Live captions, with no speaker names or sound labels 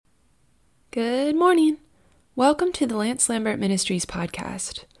Good morning. Welcome to the Lance Lambert Ministries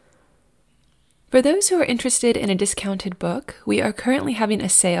podcast. For those who are interested in a discounted book, we are currently having a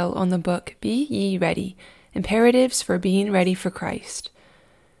sale on the book Be Ye Ready, Imperatives for Being Ready for Christ.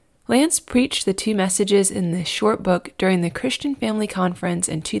 Lance preached the two messages in this short book during the Christian Family Conference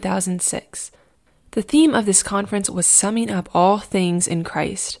in 2006. The theme of this conference was summing up all things in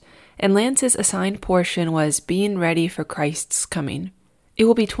Christ, and Lance's assigned portion was being ready for Christ's coming. It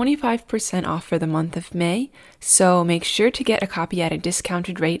will be 25% off for the month of May, so make sure to get a copy at a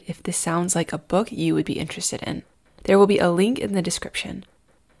discounted rate if this sounds like a book you would be interested in. There will be a link in the description.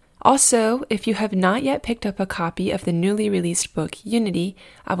 Also, if you have not yet picked up a copy of the newly released book Unity,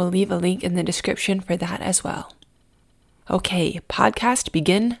 I will leave a link in the description for that as well. Okay, podcast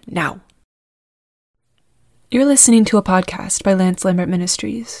begin now. You're listening to a podcast by Lance Lambert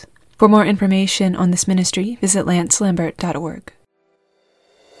Ministries. For more information on this ministry, visit lancelambert.org.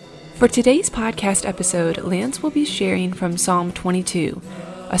 For today's podcast episode, Lance will be sharing from Psalm 22,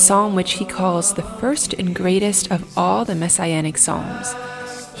 a psalm which he calls the first and greatest of all the messianic psalms.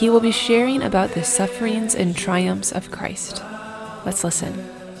 He will be sharing about the sufferings and triumphs of Christ. Let's listen.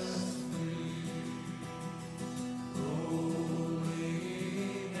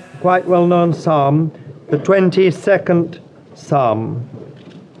 Quite well-known psalm, the 22nd psalm.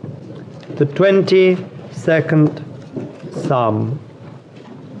 The 22nd psalm.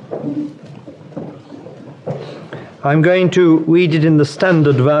 I'm going to read it in the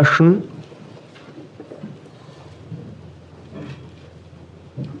Standard Version.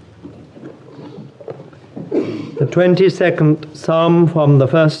 The 22nd Psalm from the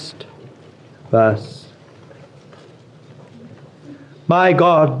first verse. My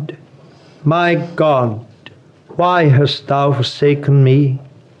God, why hast thou forsaken me?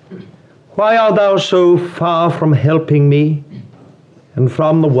 Why art thou so far from helping me, and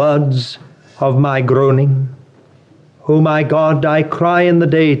from the words of my groaning? O my God, I cry in the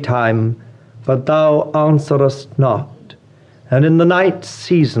daytime, but thou answerest not, and in the night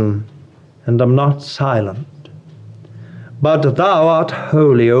season, and am not silent. But thou art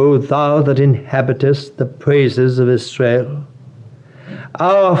holy, O thou that inhabitest the praises of Israel.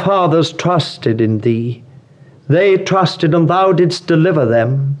 Our fathers trusted in thee. They trusted, and thou didst deliver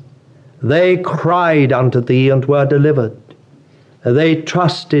them. They cried unto thee, and were delivered. They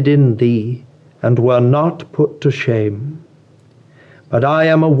trusted in thee, and were not put to shame. But I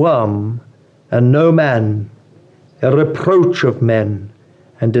am a worm, and no man, a reproach of men,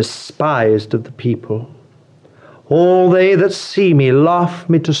 and despised of the people. All they that see me laugh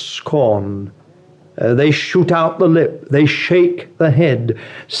me to scorn. They shoot out the lip, they shake the head,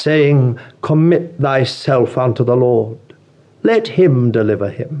 saying, Commit thyself unto the Lord. Let him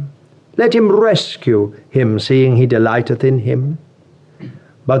deliver him. Let him rescue him, seeing he delighteth in him.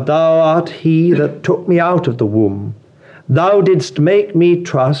 But thou art he that took me out of the womb. Thou didst make me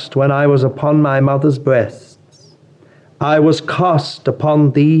trust when I was upon my mother's breasts. I was cast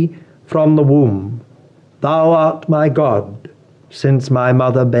upon thee from the womb. Thou art my God, since my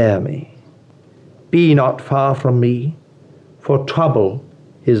mother bare me. Be not far from me, for trouble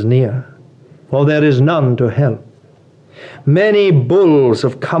is near, for there is none to help. Many bulls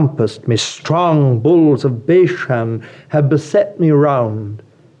have compassed me, strong bulls of Bashan have beset me round.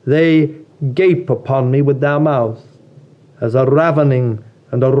 They gape upon me with their mouth, as a ravening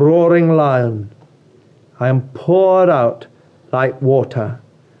and a roaring lion. I am poured out like water,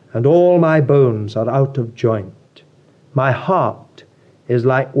 and all my bones are out of joint. My heart is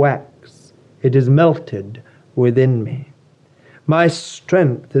like wax, it is melted within me. My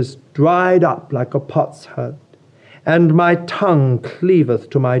strength is dried up like a potsherd, and my tongue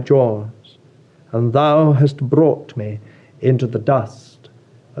cleaveth to my jaws. And thou hast brought me into the dust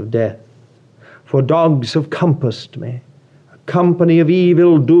of death. For dogs have compassed me, a company of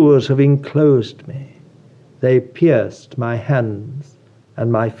evildoers have enclosed me. They pierced my hands and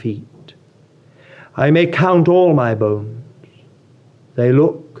my feet. I may count all my bones. They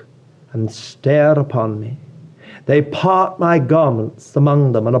look and stare upon me. They part my garments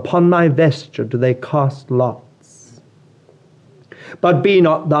among them, and upon my vesture do they cast lots. But be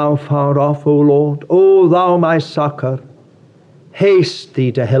not thou far off, O Lord, O thou my succor. Haste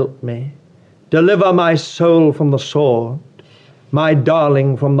thee to help me. Deliver my soul from the sword, my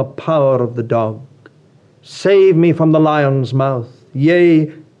darling from the power of the dog. Save me from the lion's mouth,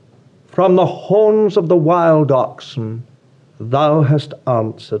 yea, from the horns of the wild oxen. Thou hast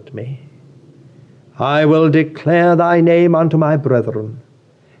answered me. I will declare thy name unto my brethren.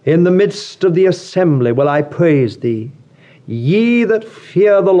 In the midst of the assembly will I praise thee. Ye that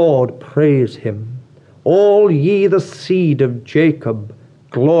fear the Lord, praise him. All ye the seed of Jacob,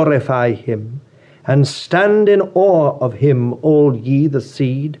 glorify him, and stand in awe of him, all ye the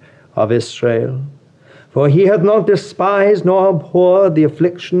seed of Israel. For he hath not despised nor abhorred the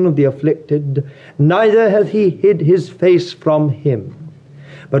affliction of the afflicted, neither hath he hid his face from him.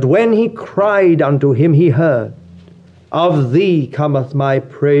 But when he cried unto him, he heard. Of thee cometh my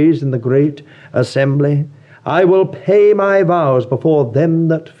praise in the great assembly. I will pay my vows before them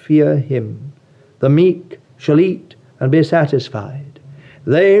that fear him. The meek shall eat and be satisfied.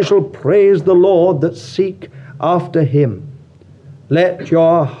 They shall praise the Lord that seek after him. Let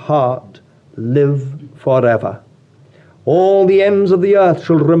your heart live forever. All the ends of the earth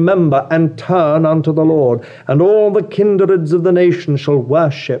shall remember and turn unto the Lord, and all the kindreds of the nations shall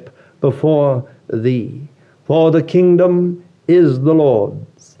worship before thee. For the kingdom is the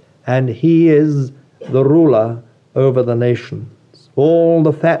Lord's, and he is the ruler over the nations. All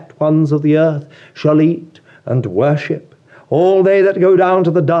the fat ones of the earth shall eat and worship. All they that go down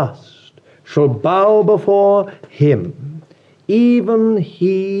to the dust shall bow before him, even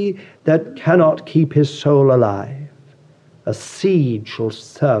he that cannot keep his soul alive. A seed shall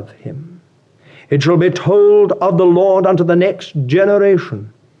serve him. It shall be told of the Lord unto the next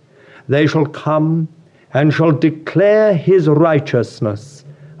generation. They shall come and shall declare his righteousness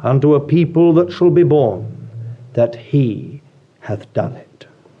unto a people that shall be born, that he hath done it.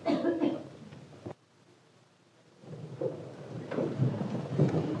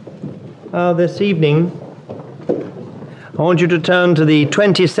 This evening, I want you to turn to the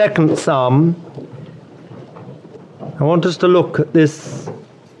 22nd Psalm. I want us to look at this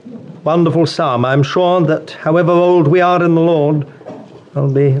wonderful psalm. I'm sure that however old we are in the Lord,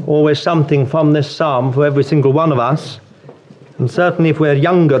 there'll be always something from this psalm for every single one of us. And certainly if we're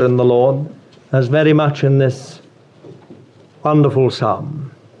younger in the Lord, there's very much in this wonderful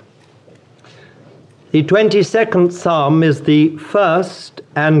psalm. The 22nd Psalm is the first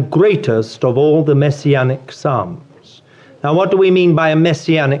and greatest of all the messianic psalms. Now, what do we mean by a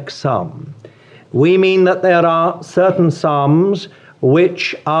messianic psalm? We mean that there are certain psalms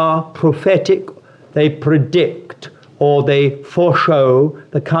which are prophetic, they predict or they foreshow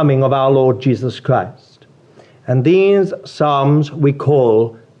the coming of our Lord Jesus Christ. And these psalms we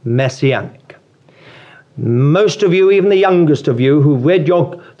call messianic. Most of you, even the youngest of you who've read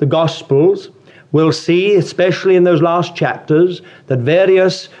the Gospels, will see, especially in those last chapters, that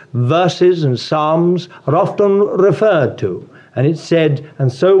various verses and psalms are often referred to. And it said,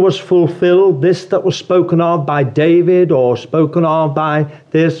 and so was fulfilled this that was spoken of by David, or spoken of by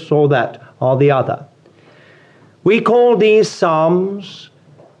this or that or the other. We call these psalms,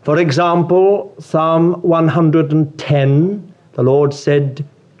 for example, Psalm 110, the Lord said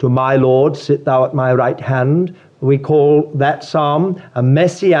to my Lord, sit thou at my right hand. We call that psalm a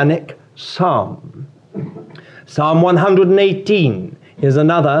messianic psalm. Psalm 118 is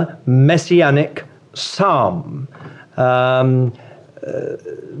another messianic psalm. The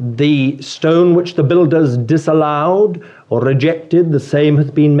stone which the builders disallowed or rejected, the same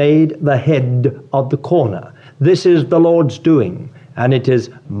hath been made the head of the corner. This is the Lord's doing, and it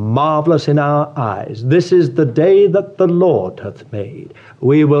is marvelous in our eyes. This is the day that the Lord hath made.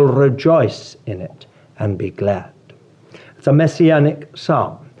 We will rejoice in it and be glad. It's a messianic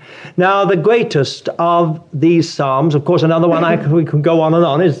psalm. Now, the greatest of these psalms, of course, another one we could go on and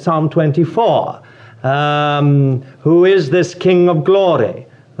on, is Psalm 24. Who is this King of glory?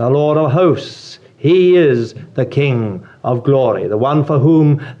 The Lord of hosts. He is the King of glory, the one for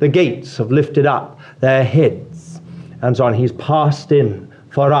whom the gates have lifted up their heads, and so on. He's passed in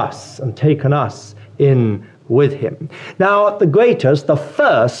for us and taken us in with him. Now, the greatest, the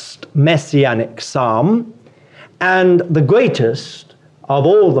first messianic psalm, and the greatest of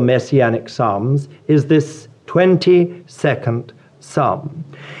all the messianic psalms is this 22nd Psalm.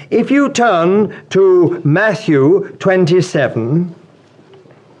 If you turn to Matthew 27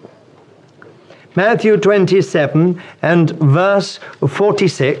 and verse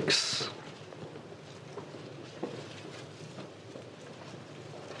 46,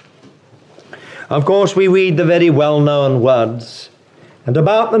 of course we read the very well-known words, and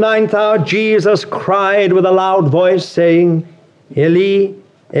about the 9th hour Jesus cried with a loud voice, saying, Eli,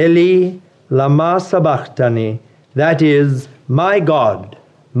 Eli, lama sabachthani, that is, my God,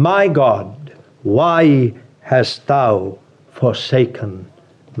 why hast thou forsaken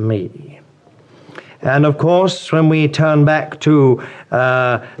me? And of course, when we turn back to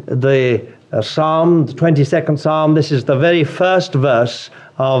the Psalm, the 22nd Psalm, this is the very first verse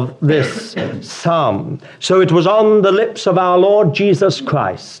of this Psalm. So it was on the lips of our Lord Jesus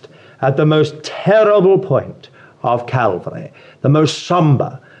Christ at the most terrible point of Calvary, the most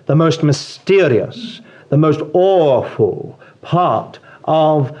somber, the most mysterious, the most awful part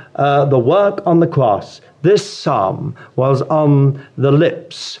of the work on the cross, this psalm was on the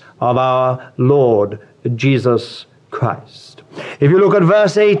lips of our Lord Jesus Christ. If you look at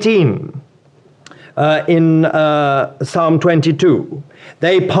verse 18 in Psalm 22,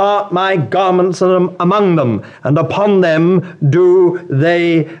 they part my garments among them, and upon them do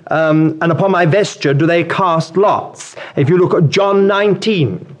they, and upon my vesture do they cast lots. If you look at John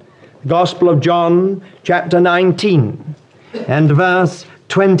 19, Gospel of John, chapter 19, and verse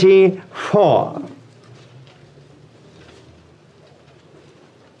 24.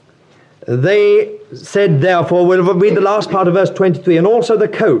 They said, therefore, we'll read the last part of verse 23, and also the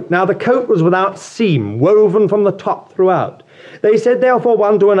coat. Now the coat was without seam, woven from the top throughout. They said, therefore,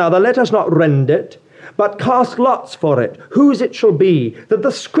 one to another, let us not rend it, but cast lots for it, whose it shall be, that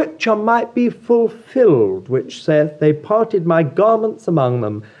the scripture might be fulfilled, which saith, they parted my garments among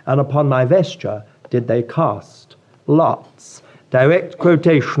them, and upon my vesture did they cast lots. Direct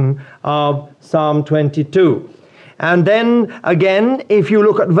quotation of Psalm 22. And then again, if you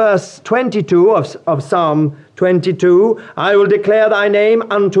look at verse 22 of Psalm 22, I will declare thy name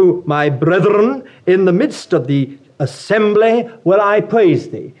unto my brethren, in the midst of the assembly will I praise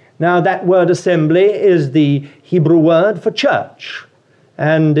thee. Now that word assembly is the Hebrew word for church.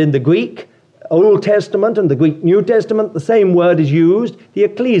 And in the Greek Old Testament and the Greek New Testament, the same word is used, the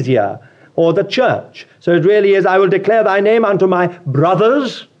ecclesia, or the church. So it really is, I will declare thy name unto my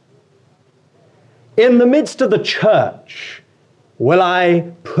brothers. In the midst of the church will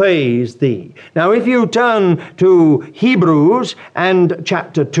I praise thee. Now if you turn to Hebrews and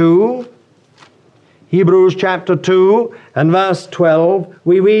chapter 2, Hebrews chapter 2 and verse 12,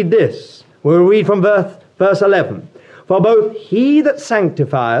 we read this. We'll read from verse 11. For both he that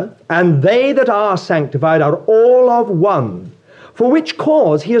sanctifieth and they that are sanctified are all of one, for which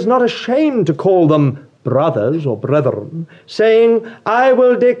cause he is not ashamed to call them brothers or brethren, saying, I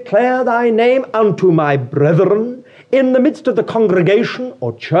will declare thy name unto my brethren. In the midst of the congregation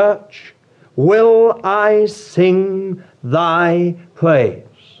or church will I sing thy praise.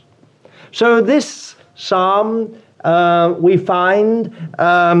 So this psalm we find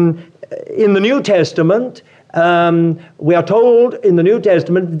in the New Testament. We are told in the New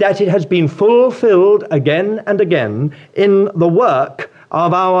Testament that it has been fulfilled again and again in the work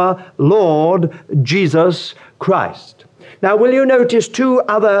of our Lord Jesus Christ. Now, will you notice two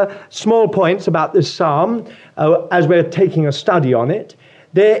other small points about this psalm as we're taking a study on it?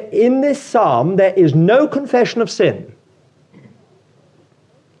 In this psalm, there is no confession of sin.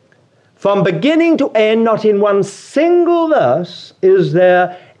 From beginning to end, not in one single verse is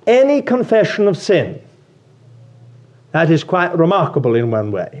there any confession of sin. That is quite remarkable in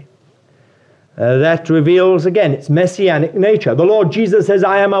one way. That reveals, again, its messianic nature. The Lord Jesus says,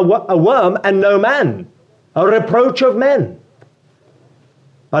 I am a worm and no man, a reproach of men.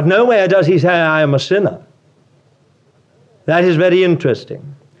 But nowhere does he say, I am a sinner. That is very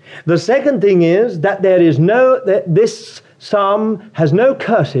interesting. The second thing is that this psalm has no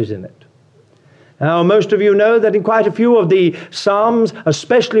curses in it. Now, most of you know that in quite a few of the psalms,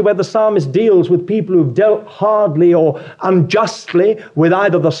 especially where the psalmist deals with people who've dealt hardly or unjustly with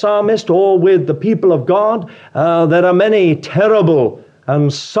either the psalmist or with the people of God, there are many terrible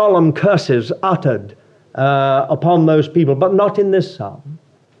and solemn curses uttered upon those people, but not in this psalm.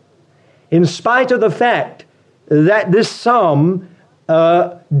 In spite of the fact that this psalm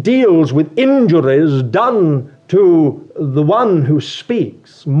deals with injuries done to the one who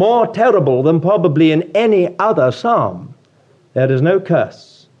speaks, more terrible than probably in any other psalm, there is no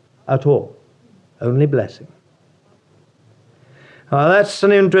curse at all, only blessing. That's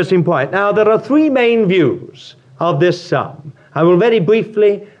an interesting point. Now, there are three main views of this psalm. I will very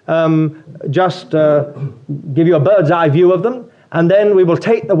briefly just give you a bird's eye view of them, and then we will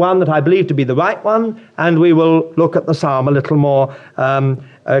take the one that I believe to be the right one, and we will look at the psalm a little more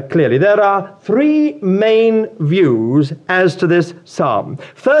clearly. There are three main views as to this psalm.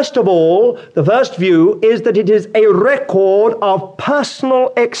 First of all, the first view is that it is a record of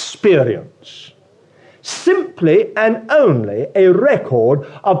personal experience. Simply and only a record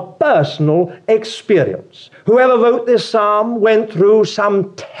of personal experience. Whoever wrote this psalm went through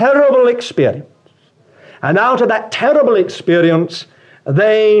some terrible experience. And out of that terrible experience,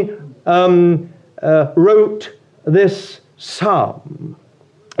 they wrote this psalm.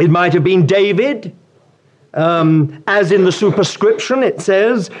 It might have been David, as in the superscription, it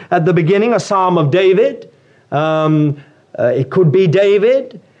says at the beginning, a psalm of David. It could be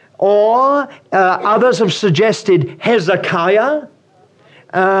David, or others have suggested Hezekiah,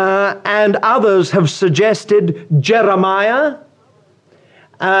 and others have suggested Jeremiah.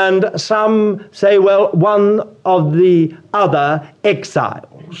 and some say, well, one of the other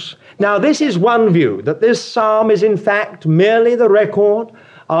exiles. Now, this is one view, that this psalm is in fact merely the record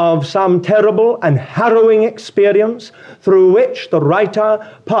of some terrible and harrowing experience through which the writer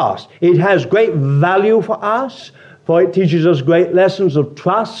passed. It has great value for us, for it teaches us great lessons of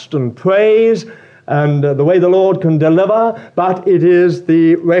trust and praise and the way the Lord can deliver, but it is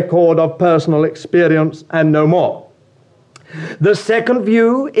the record of personal experience and no more. The second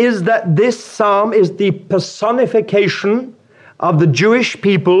view is that this psalm is the personification of the Jewish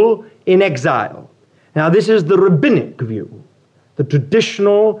people in exile. Now, this is the rabbinic view, the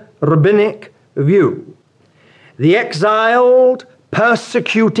traditional rabbinic view. The exiled,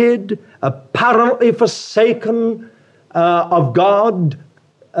 persecuted, apparently forsaken of God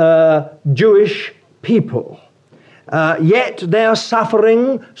Jewish people. Yet their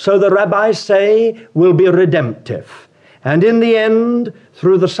suffering, so the rabbis say, will be redemptive. And in the end,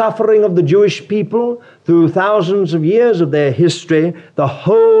 through the suffering of the Jewish people, through thousands of years of their history, the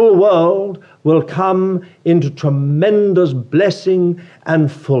whole world will come into tremendous blessing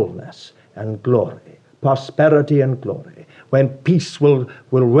and fullness and glory, prosperity and glory, when peace will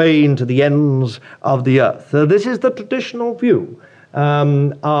reign to the ends of the earth. So this is the traditional view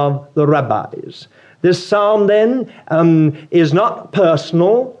of the rabbis. This psalm then is not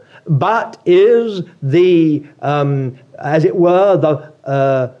personal, but is the, as it were,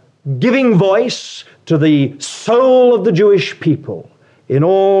 the giving voice to the soul of the Jewish people in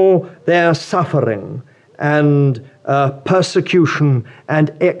all their suffering and persecution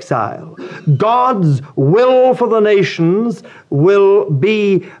and exile. God's will for the nations will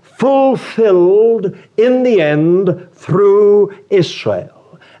be fulfilled in the end through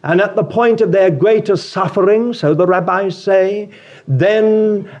Israel. And at the point of their greatest suffering, so the rabbis say,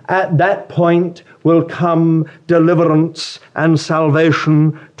 then at that point will come deliverance and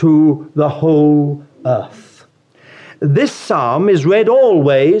salvation to the whole earth. This psalm is read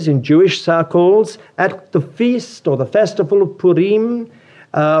always in Jewish circles at the feast or the festival of Purim,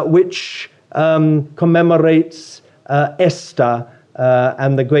 which commemorates Esther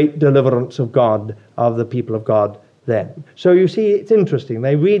and the great deliverance of God, of the people of God then. So you see, it's interesting.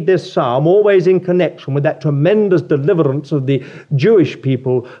 They read this psalm always in connection with that tremendous deliverance of the Jewish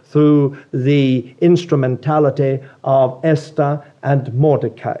people through the instrumentality of Esther and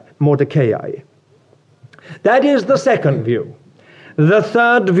Mordecai. That is the second view. The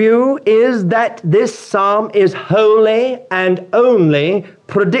third view is that this psalm is wholly and only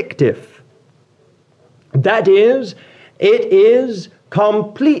predictive. That is, it is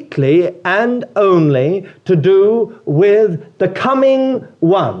completely and only to do with the coming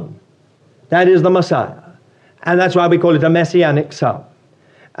one. That is the Messiah. And that's why we call it a messianic psalm.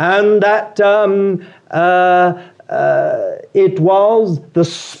 And that it was the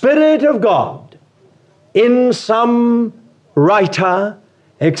Spirit of God in some writer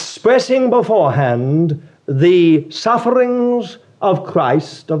expressing beforehand the sufferings of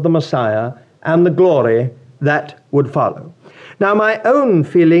Christ, of the Messiah, and the glory that would follow. Now, my own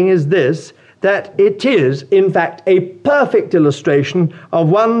feeling is this, that it is, in fact, a perfect illustration of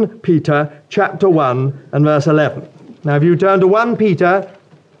 1 Peter chapter 1 and verse 11. Now, if you turn to 1 Peter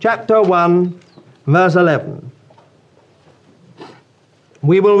chapter 1, verse 11,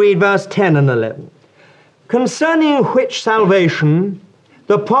 we will read verse 10 and 11. Concerning which salvation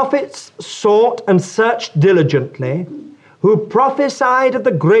the prophets sought and searched diligently, who prophesied of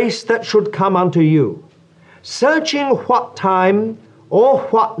the grace that should come unto you, searching what time or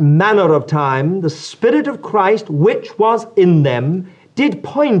what manner of time the Spirit of Christ which was in them did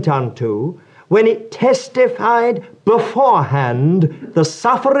point unto, when it testified beforehand the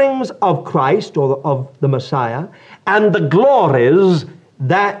sufferings of Christ, or of the Messiah, and the glories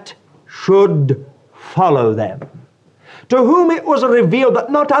that should follow them. To whom it was revealed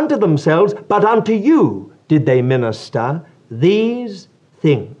that not unto themselves, but unto you did they minister these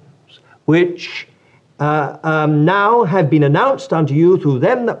things, which now have been announced unto you through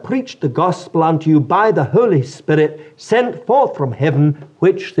them that preached the gospel unto you by the Holy Spirit sent forth from heaven,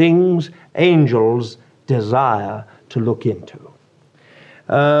 which things angels desire to look into.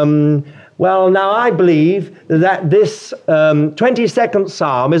 Well, now I believe that this 22nd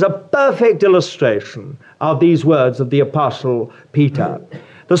Psalm is a perfect illustration of these words of the Apostle Peter.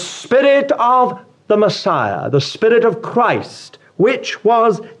 The Spirit of the Messiah, the Spirit of Christ, which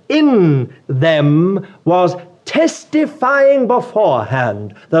was in them, was testifying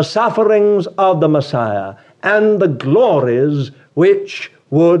beforehand the sufferings of the Messiah and the glories which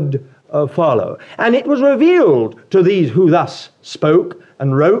would follow. And it was revealed to these who thus spoke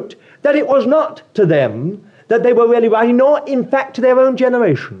and wrote that it was not to them that they were really writing, nor in fact to their own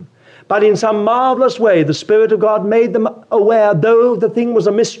generation. But in some marvelous way, the Spirit of God made them aware, though the thing was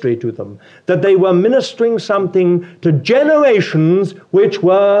a mystery to them, that they were ministering something to generations which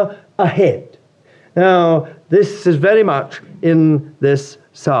were ahead. Now, this is very much in this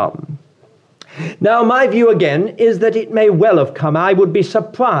psalm. Now, my view again is that it may well have come. I would be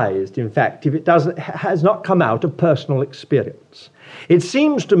surprised, in fact, if it has not come out of personal experience. It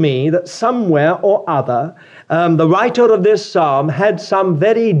seems to me that somewhere or other, the writer of this psalm had some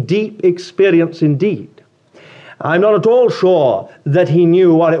very deep experience indeed. I'm not at all sure that he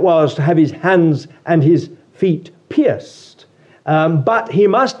knew what it was to have his hands and his feet pierced. But he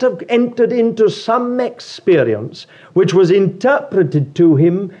must have entered into some experience which was interpreted to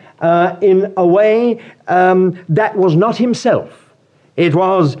him in a way that was not himself. It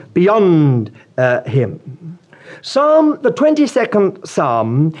was beyond him. The 22nd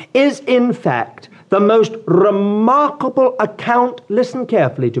Psalm is in fact the most remarkable account, listen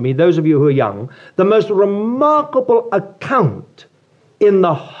carefully to me, those of you who are young, the most remarkable account in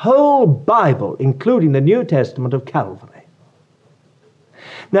the whole Bible, including the New Testament, of Calvary.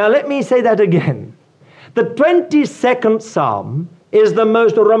 Now let me say that again. The 22nd Psalm is the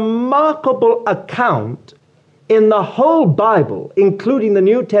most remarkable account in the whole Bible, including the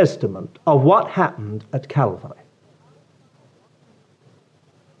New Testament, of what happened at Calvary.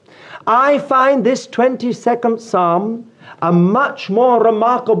 I find this 22nd Psalm a much more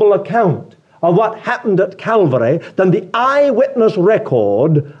remarkable account of what happened at Calvary than the eyewitness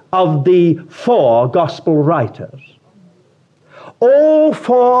record of the four gospel writers. All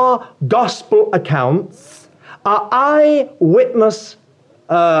four gospel accounts are eyewitness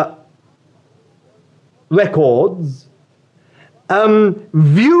records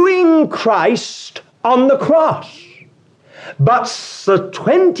viewing Christ on the cross. But the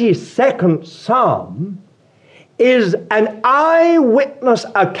 22nd Psalm is an eyewitness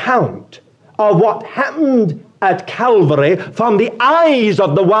account of what happened at Calvary from the eyes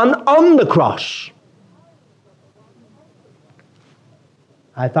of the one on the cross.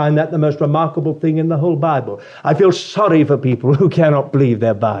 I find that the most remarkable thing in the whole Bible. I feel sorry for people who cannot believe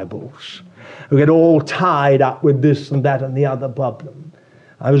their Bibles, who get all tied up with this and that and the other problem.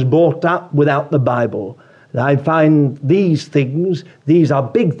 I was brought up without the Bible. I find these things, these are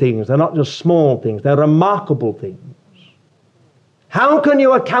big things. They're not just small things. They're remarkable things. How can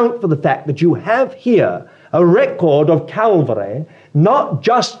you account for the fact that you have here a record of Calvary, not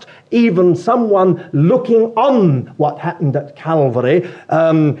just even someone looking on what happened at Calvary,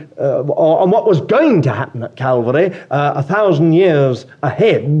 or on what was going to happen at Calvary 1,000 years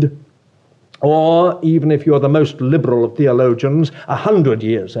ahead, or even if you're the most liberal of theologians, 100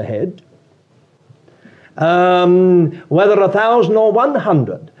 years ahead, whether 1,000 or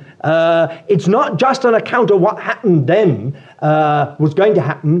 100. It's not just an account of what happened then, was going to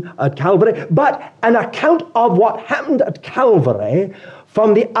happen at Calvary, but an account of what happened at Calvary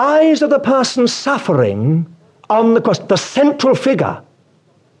from the eyes of the person suffering on the cross, the central figure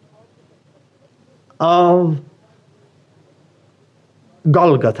of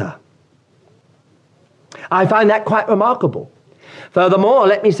Golgotha. I find that quite remarkable. Furthermore,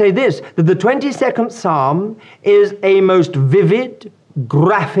 let me say this, that the 22nd Psalm is a most vivid,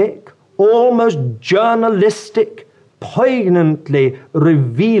 graphic, almost journalistic, poignantly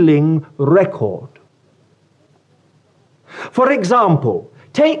revealing record. For example,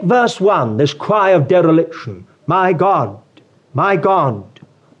 take verse 1, this cry of dereliction. My God,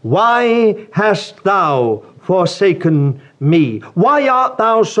 why hast thou forsaken me? Why art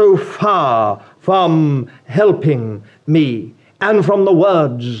thou so far from helping me and from the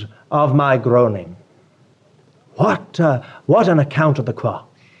words of my groaning? What an account of the cross.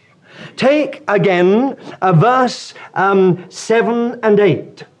 Take again verse 7 and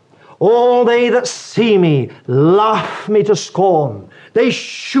 8. All they that see me laugh me to scorn. They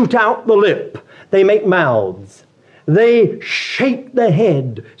shoot out the lip. They make mouths. They shake the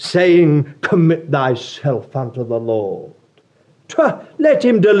head, saying, Commit thyself unto the Lord. Let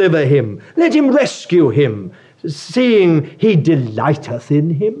him deliver him. Let him rescue him, seeing he delighteth in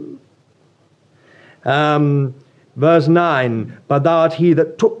him. Verse 9, but thou art he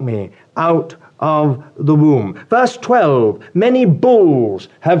that took me out of the womb. Verse 12, many bulls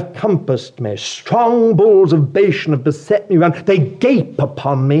have compassed me. Strong bulls of Bashan have beset me round. They gape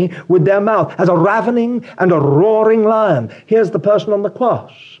upon me with their mouth as a ravening and a roaring lion. Here's the person on the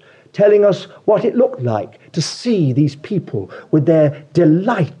cross telling us what it looked like to see these people with their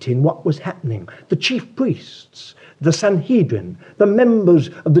delight in what was happening. The chief priests, the Sanhedrin, the members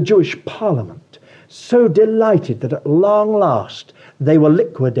of the Jewish parliament, so delighted that at long last they were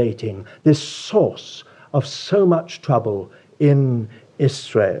liquidating this source of so much trouble in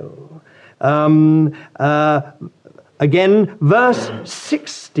Israel. Again, verse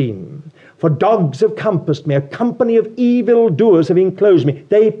 16. For dogs have compassed me, a company of evildoers have enclosed me.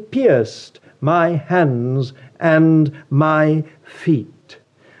 They pierced my hands and my feet.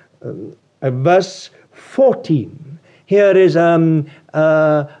 Verse 14. Here is an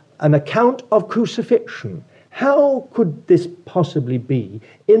account of crucifixion. How could this possibly be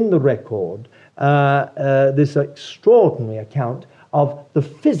in the record, this extraordinary account of the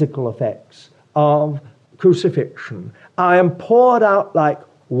physical effects of crucifixion? I am poured out like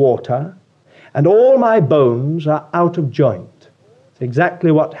water, and all my bones are out of joint. It's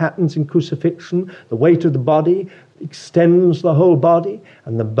exactly what happens in crucifixion. The weight of the body extends the whole body,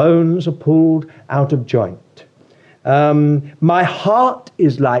 and the bones are pulled out of joint. My heart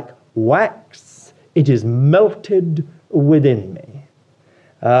is like wax. It is melted within me.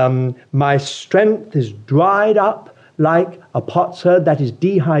 My strength is dried up like a potsherd. That is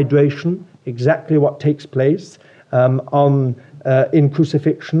dehydration, exactly what takes place in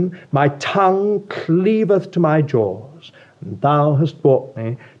crucifixion. My tongue cleaveth to my jaws, and thou hast brought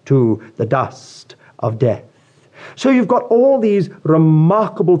me to the dust of death. So you've got all these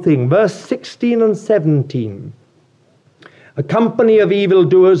remarkable things. Verse 16 and 17. A company of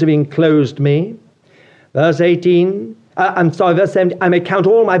evildoers have enclosed me. Verse 18, verse 17, I may count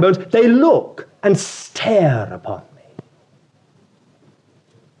all my bones. They look and stare upon me.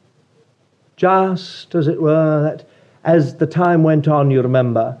 Just as it were, that as the time went on, you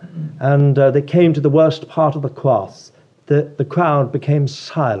remember, and they came to the worst part of the cross, the crowd became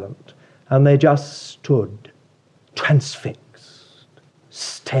silent, and they just stood transfixed,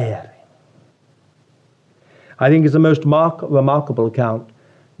 staring. I think it's the most remarkable account.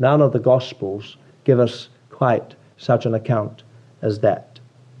 None of the Gospels give us quite such an account as that.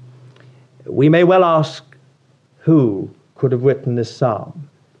 We may well ask, who could have written this psalm?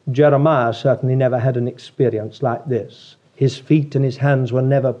 Jeremiah certainly never had an experience like this. His feet and his hands were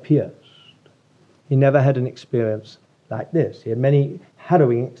never pierced. He never had an experience like this. He had many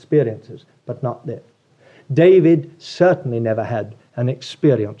harrowing experiences, but not this. David certainly never had an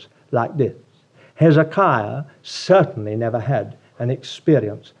experience like this. Hezekiah certainly never had an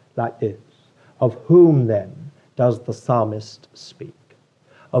experience like this. Of whom then does the psalmist speak?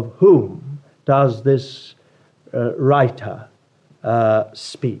 Of whom does this writer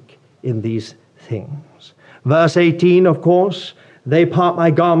speak in these things? Verse 18, of course, they part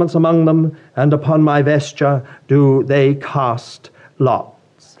my garments among them, and upon my vesture do they cast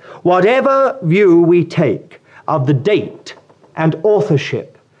lots. Whatever view we take of the date and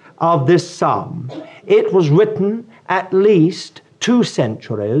authorship of this psalm, it was written at least 2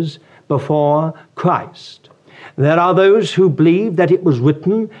 centuries before Christ. There are those who believe that it was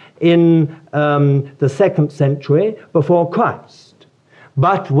written in the 2nd century before Christ.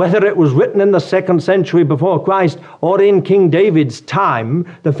 But whether it was written in the 2nd century before Christ or in King David's time,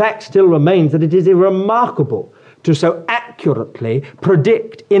 the fact still remains that it is remarkable to so accurately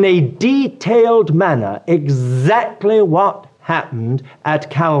predict in a detailed manner exactly what happened at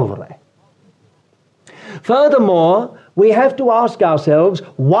Calvary. Furthermore, we have to ask ourselves,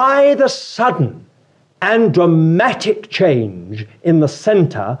 why the sudden and dramatic change in the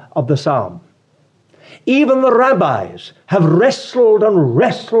center of the psalm? Even the rabbis have wrestled and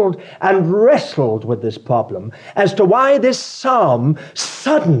wrestled and wrestled with this problem as to why this psalm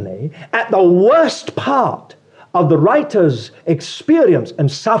suddenly, at the worst part of the writer's experience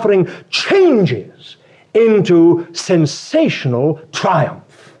and suffering, changes into sensational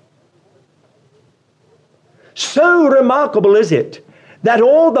triumph. So remarkable is it that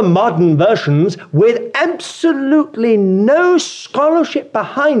all the modern versions, with absolutely no scholarship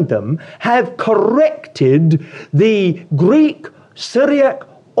behind them, have corrected the Greek, Syriac,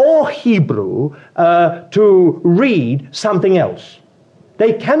 or Hebrew to read something else.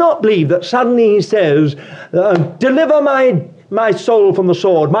 They cannot believe that suddenly he says, deliver my soul from the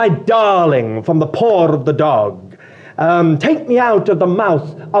sword, my darling from the paw of the dog. Take me out of the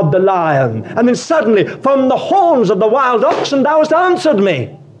mouth of the lion. And then suddenly, from the horns of the wild oxen, thou hast answered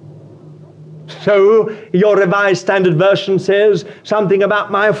me. So your Revised Standard Version says something about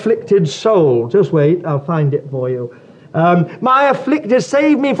my afflicted soul. Just wait, I'll find it for you. My afflicted,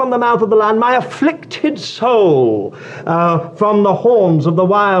 save me from the mouth of the lion, my afflicted soul from the horns of the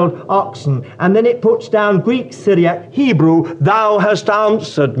wild oxen. And then it puts down Greek, Syriac, Hebrew, thou hast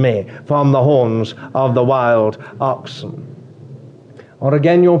answered me from the horns of the wild oxen. Or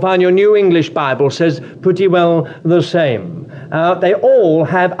again, you'll find your New English Bible says pretty well the same. They all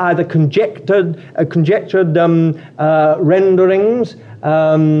have either conjectured renderings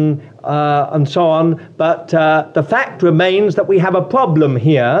and so on. But the fact remains that we have a problem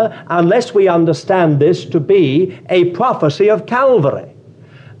here unless we understand this to be a prophecy of Calvary.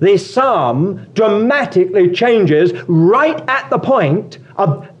 The psalm dramatically changes right at the point,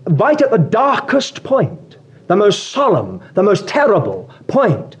 right at the darkest point, the most solemn, the most terrible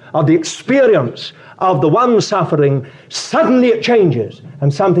point of the experience of the one suffering. Suddenly it changes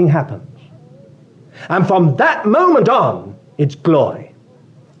and something happens. And from that moment on, it's glory.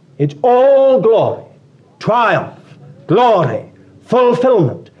 It's all glory, triumph, glory,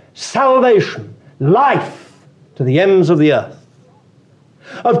 fulfillment, salvation, life to the ends of the earth.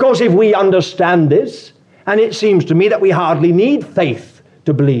 Of course, if we understand this, and it seems to me that we hardly need faith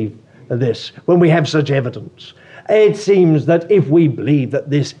to believe this when we have such evidence, it seems that if we believe that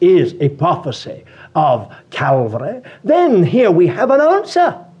this is a prophecy of Calvary, then here we have an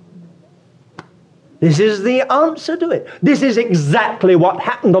answer. This is the answer to it. This is exactly what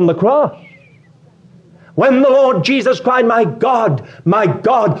happened on the cross. When the Lord Jesus cried, my God,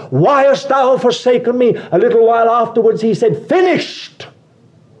 why hast thou forsaken me?" A little while afterwards he said, "Finished."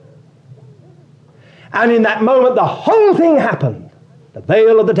 And in that moment the whole thing happened. The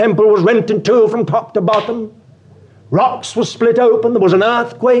veil of the temple was rent in two from top to bottom. Rocks were split open. There was an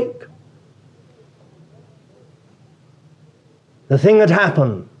earthquake. The thing had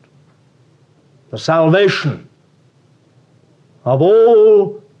happened. The salvation of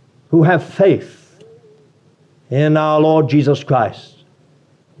all who have faith in our Lord Jesus Christ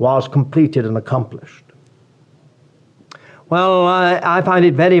was completed and accomplished. Well, I find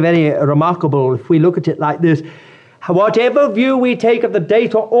it very, very remarkable if we look at it like this. Whatever view we take of the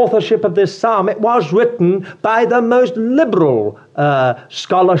date or authorship of this psalm, it was written by the most liberal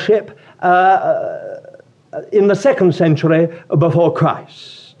scholarship in the 2nd century before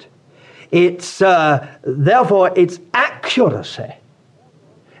Christ. Therefore, its accuracy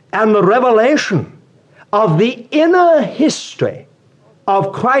and the revelation of the inner history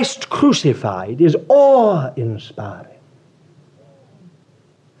of Christ crucified is awe-inspiring.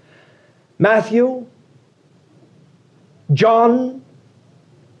 Matthew, John,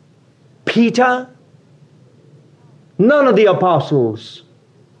 Peter, none of the apostles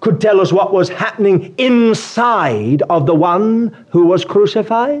could tell us what was happening inside of the one who was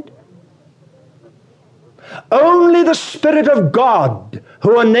crucified. Only the Spirit of God,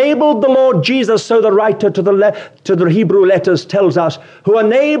 who enabled the Lord Jesus, so the writer to the Hebrew letters tells us, who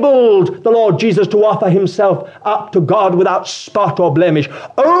enabled the Lord Jesus to offer himself up to God without spot or blemish.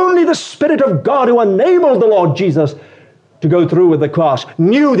 Only the Spirit of God, who enabled the Lord Jesus to go through with the cross,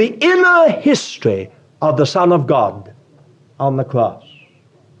 knew the inner history of the Son of God on the cross.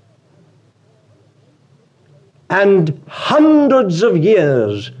 And hundreds of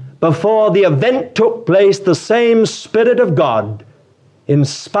years before the event took place, the same Spirit of God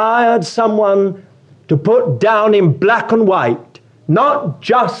inspired someone to put down in black and white not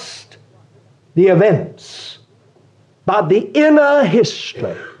just the events, but the inner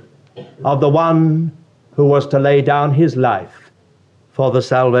history of the one who was to lay down his life for the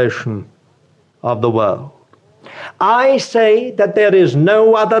salvation of the world. I say that there is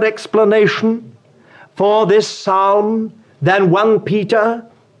no other explanation for this psalm than 1 Peter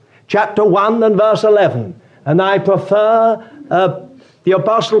chapter 1 and verse 11. And I prefer the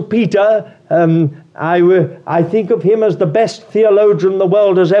Apostle Peter. I think of him as the best theologian the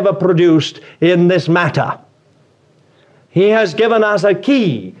world has ever produced in this matter. He has given us a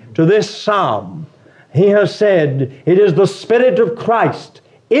key to this psalm. He has said, it is the Spirit of Christ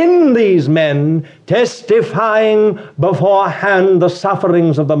in these men testifying beforehand the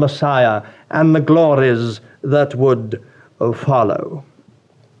sufferings of the Messiah and the glories that would follow.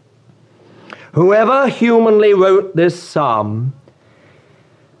 Whoever humanly wrote this psalm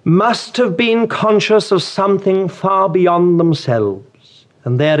must have been conscious of something far beyond themselves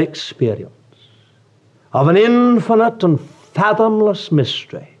and their experience, of an infinite and fathomless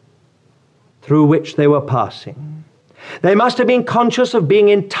mystery through which they were passing. They must have been conscious of being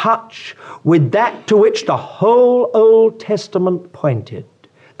in touch with that to which the whole Old Testament pointed,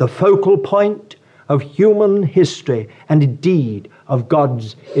 the focal point of human history and indeed of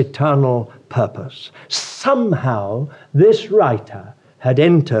God's eternal purpose. Somehow this writer had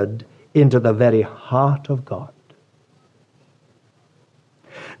entered into the very heart of God.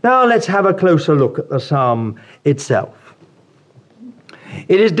 Now let's have a closer look at the psalm itself.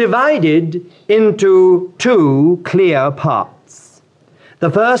 It is divided into two clear parts. The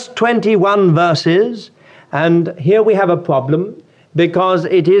first 21 verses, and here we have a problem because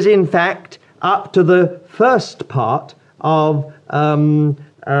it is in fact up to the first part of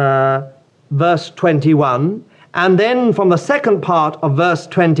verse 21, and then from the second part of verse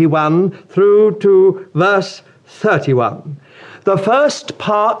 21 through to verse 31. The first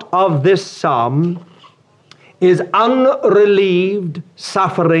part of this psalm is unrelieved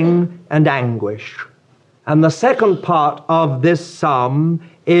suffering and anguish. And the second part of this psalm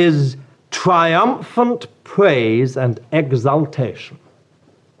is triumphant praise and exaltation.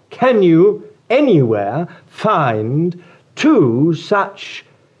 Can you anywhere find two such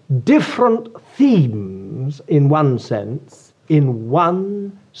different themes, in one sense, in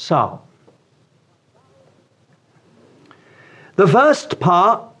one psalm? The first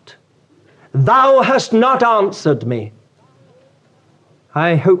part, thou hast not answered me.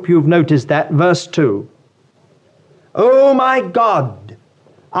 I hope you've noticed that, verse 2. O my God,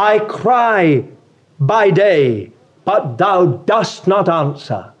 I cry by day, but thou dost not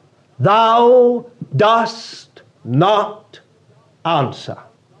answer. Thou dost not answer.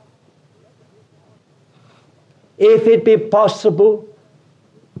 If it be possible,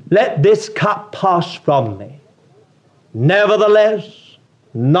 let this cup pass from me. Nevertheless,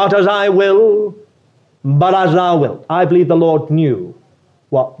 not as I will, but as thou wilt. I believe the Lord knew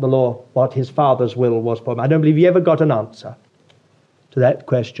what his Father's will was for him. I don't believe he ever got an answer to that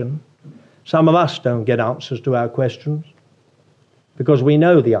question. Some of us don't get answers to our questions because we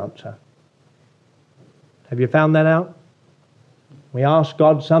know the answer. Have you found that out? We ask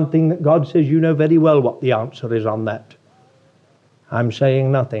God something that God says, you know very well what the answer is on that. I'm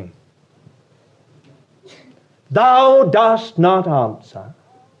saying nothing. Thou dost not answer.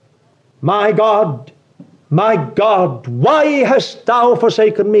 My God, why hast thou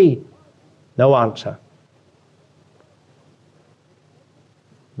forsaken me? No answer.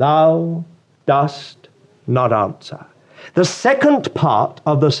 Thou dost not answer. The second part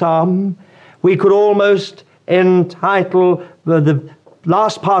of the psalm, we could almost entitle the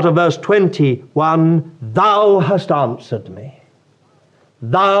last part of verse 21, thou hast answered me.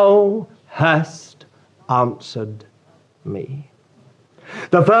 Thou hast answered me.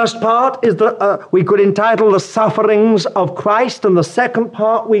 The first part is we could entitle the sufferings of Christ, and the second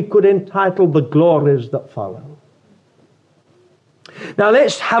part we could entitle the glories that follow. Now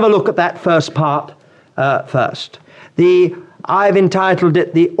let's have a look at that first part first. I've entitled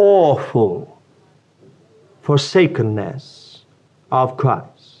it the awful forsakenness of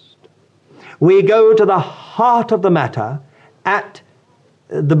Christ. We go to the heart of the matter at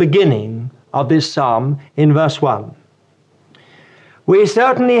the beginning of this psalm in verse 1. We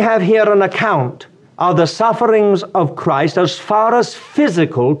certainly have here an account of the sufferings of Christ as far as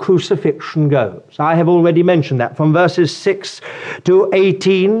physical crucifixion goes. I have already mentioned that. From verses 6 to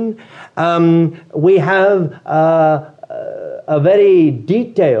 18, we have a very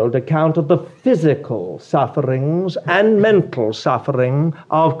detailed account of the physical sufferings and mental suffering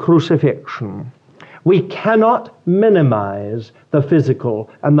of crucifixion. We cannot minimize the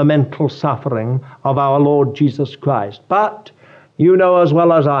physical and the mental suffering of our Lord Jesus Christ. But you know as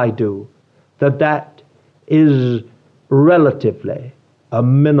well as I do that is relatively a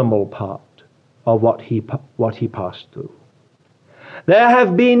minimal part of what he passed through. There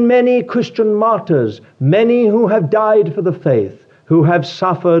have been many Christian martyrs, many who have died for the faith, who have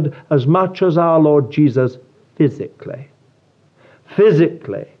suffered as much as our Lord Jesus physically.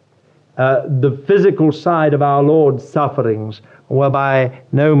 Physically. The physical side of our Lord's sufferings were by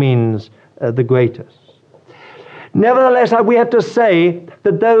no means the greatest. Nevertheless, we have to say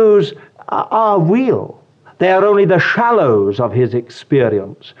that those are real. They are only the shallows of his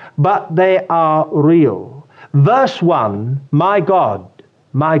experience, but they are real. Verse 1, my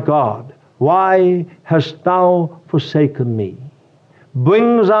God, why hast thou forsaken me?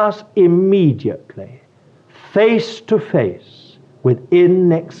 Brings us immediately face to face with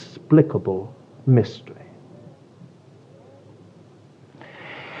inexplicable mystery.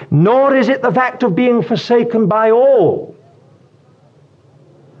 Nor is it the fact of being forsaken by all.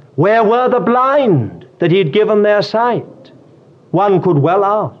 Where were the blind that he had given their sight? One could well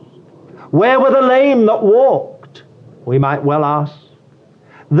ask. Where were the lame that walked? We might well ask.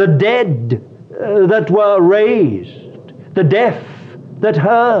 The dead that were raised, the deaf that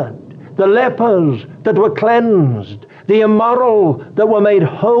heard, the lepers that were cleansed, the immoral that were made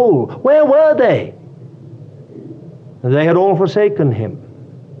whole. Where were they? They had all forsaken him.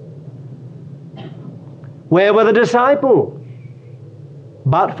 Where were the disciples?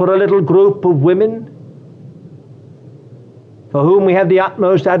 But for a little group of women for whom we have the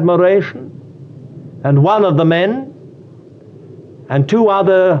utmost admiration, and one of the men, and two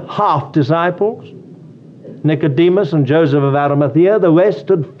other half-disciples, Nicodemus and Joseph of Arimathea. The rest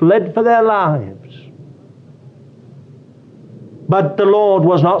had fled for their lives. But the Lord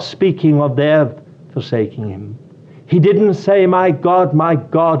was not speaking of their forsaking him. He didn't say, my God,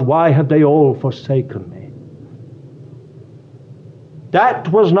 why have they all forsaken me?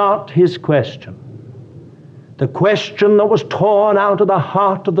 That was not his question. The question that was torn out of the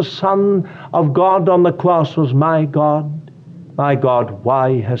heart of the Son of God on the cross was, my God,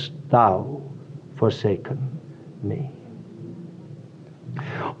 why hast thou forsaken me?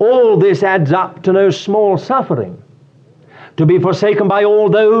 All this adds up to no small suffering. To be forsaken by all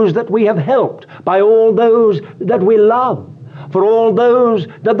those that we have helped, by all those that we love, for all those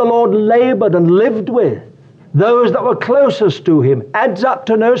that the Lord labored and lived with, those that were closest to him, adds up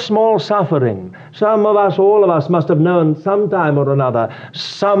to no small suffering. Some of us, all of us, must have known sometime or another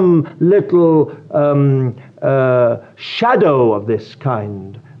some little shadow of this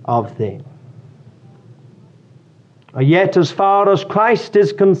kind of thing. Yet, as far as Christ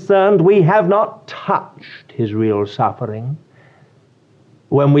is concerned, we have not touched his real suffering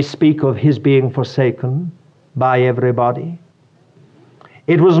when we speak of his being forsaken by everybody.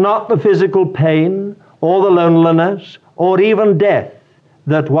 It was not the physical pain or the loneliness or even death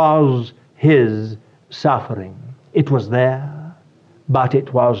that was his suffering. It was there, but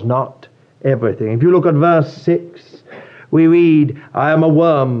it was not everything. If you look at verse 6, we read, I am a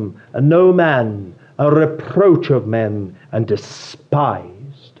worm and no man, a reproach of men, and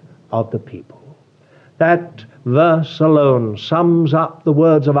despised of the people. That verse alone sums up the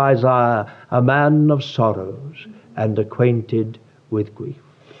words of Isaiah, a man of sorrows and acquainted with grief.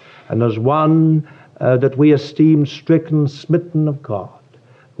 And as one that we esteemed stricken, smitten of God,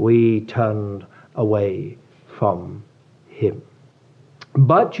 we turned away from him.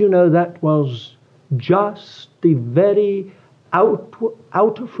 But you know, that was just the very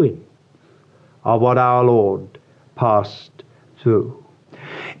outer fringe of what our Lord passed through.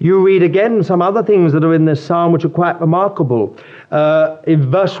 You read again some other things that are in this psalm which are quite remarkable. In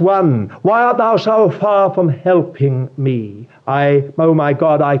verse 1, why art thou so far from helping me? O my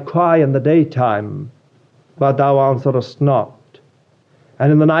God, I cry in the daytime, but thou answerest not.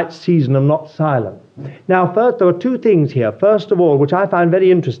 And in the night season am not silent. Now, first, there are two things here. First of all, which I find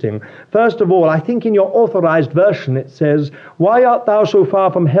very interesting. First of all, I think in your authorized version it says, why art thou so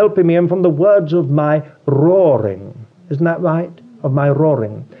far from helping me and from the words of my roaring? Isn't that right? Of my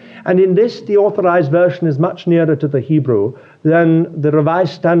roaring. And in this, the authorized version is much nearer to the Hebrew than the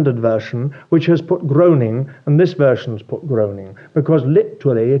Revised Standard Version, which has put groaning, and this version's put groaning, because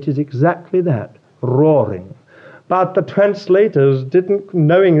literally it is exactly that, roaring. But the translators didn't,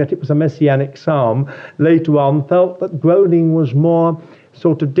 knowing that it was a messianic psalm, later on felt that groaning was more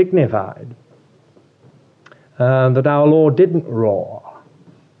sort of dignified, that our Lord didn't roar.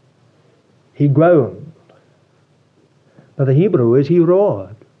 He groaned. But the Hebrew is he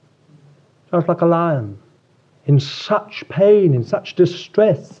roared, just like a lion, in such pain, in such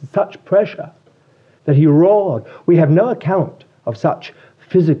distress, such pressure, that he roared. We have no account of such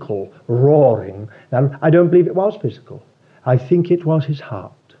physical roaring. Now, I don't believe it was physical. I think it was his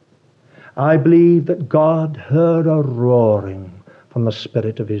heart. I believe that God heard a roaring from the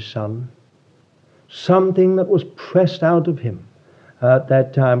Spirit of his Son, something that was pressed out of him at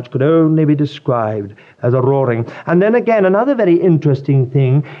that time, which could only be described as a roaring. And then again, another very interesting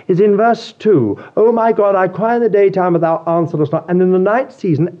thing is in verse 2. O my God, I cry in the daytime, but thou answerest not, and in the night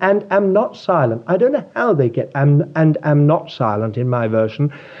season, and am not silent. I don't know how they get and am not silent in my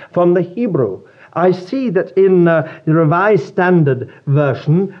version from the Hebrew. I see that in the Revised Standard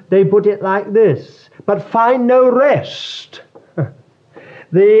Version, they put it like this, but find no rest.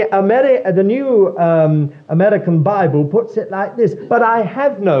 The New American Bible puts it like this, but I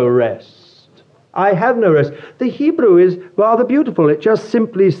have no rest. I have no rest. The Hebrew is rather beautiful. It just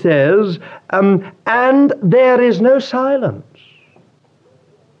simply says, and there is no silence.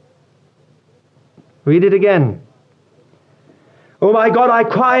 Read it again. O my God, I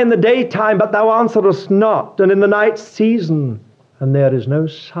cry in the daytime, but thou answerest not, and in the night season, and there is no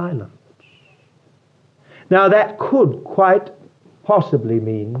silence. Now that could quite possibly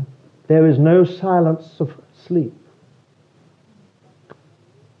mean there is no silence of sleep.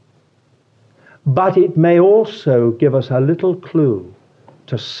 But it may also give us a little clue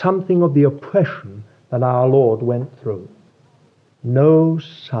to something of the oppression that our Lord went through. No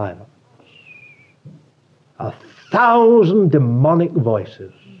silence. 1,000 demonic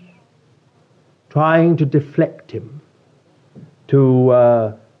voices trying to deflect him,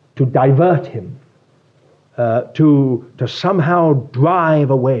 to divert him, to somehow drive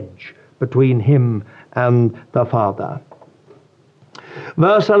a wedge between him and the Father.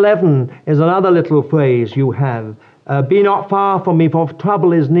 Verse 11 is another little phrase you have. Be not far from me, for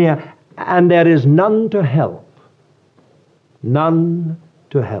trouble is near, and there is none to help. None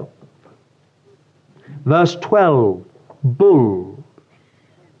to help. Verse 12, bull.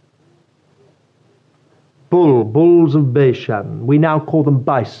 Bulls of Bashan. We now call them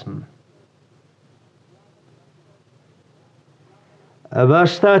bison.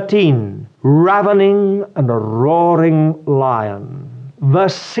 Verse 13, ravening and a roaring lion.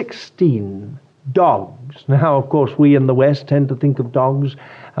 Verse 16, dogs. Now, of course, we in the West tend to think of dogs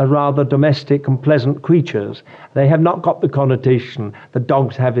as rather domestic and pleasant creatures. They have not got the connotation that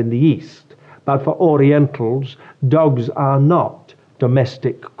dogs have in the East. But for Orientals, dogs are not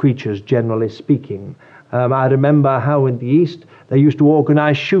domestic creatures, generally speaking. I remember how in the East they used to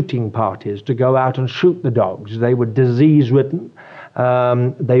organize shooting parties to go out and shoot the dogs. They were disease-ridden.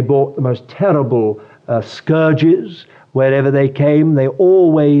 They brought the most terrible scourges wherever they came. They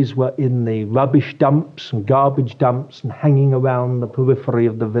always were in the rubbish dumps and garbage dumps and hanging around the periphery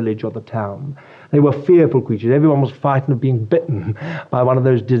of the village or the town. They were fearful creatures. Everyone was frightened of being bitten by one of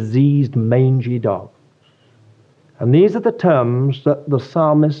those diseased, mangy dogs. And these are the terms that the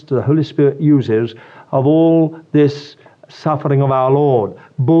psalmist, the Holy Spirit, uses of all this suffering of our Lord.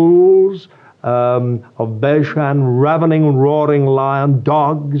 Bulls of Bashan, ravening and roaring lion,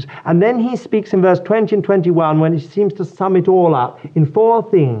 dogs. And then he speaks in verse 20 and 21 when he seems to sum it all up in four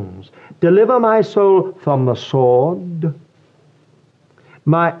things. Deliver my soul from the sword.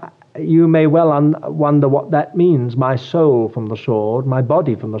 You may well wonder what that means, my soul from the sword, my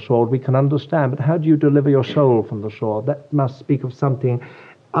body from the sword, we can understand. But how do you deliver your soul from the sword? That must speak of something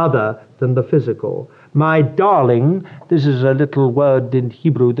other than the physical. My darling, this is a little word in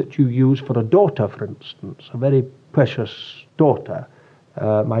Hebrew that you use for a daughter, for instance, a very precious daughter,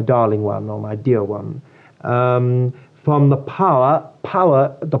 my darling one or my dear one. From the power,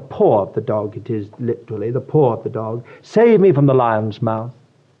 the paw of the dog, it is literally, the paw of the dog. Save me from the lion's mouth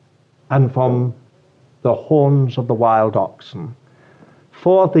and from the horns of the wild oxen.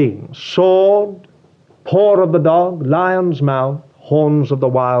 Four things: sword, paw of the dog, lion's mouth, horns of the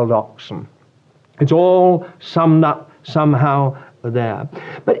wild oxen. It's all summed up somehow there.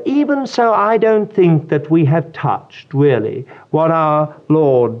 But even so, I don't think that we have touched, really, what our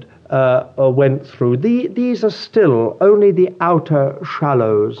Lord went through. These are still only the outer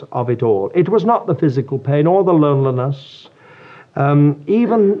shallows of it all. It was not the physical pain or the loneliness,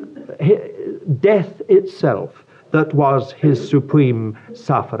 even death itself, that was his supreme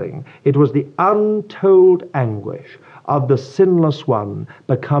suffering. It was the untold anguish of the sinless one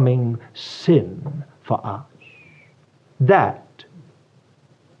becoming sin for us. That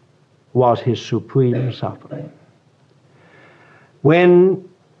was his supreme suffering. When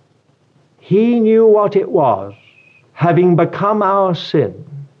he knew what it was, having become our sin,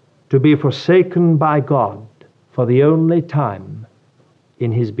 to be forsaken by God for the only time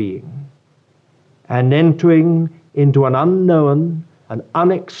in his being, and entering into an unknown and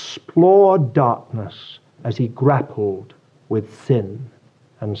unexplored darkness as he grappled with sin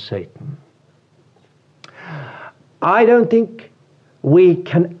and Satan. I don't think we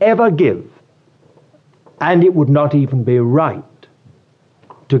can ever give, and it would not even be right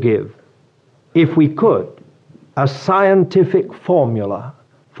to give, if we could, a scientific formula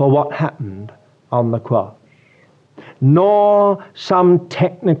for what happened on the cross, nor some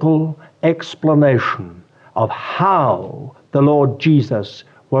technical explanation of how the Lord Jesus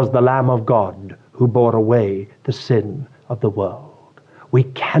was the Lamb of God who bore away the sin of the world. We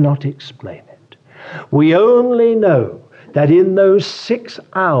cannot explain it. We only know that in those 6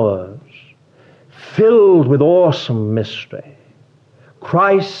 hours, filled with awesome mystery,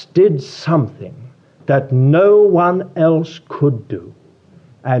 Christ did something that no one else could do,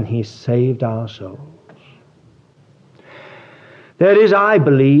 and he saved our souls. There is, I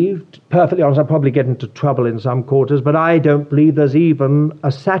believe, perfectly honest, I'll probably get into trouble in some quarters, but I don't believe there's even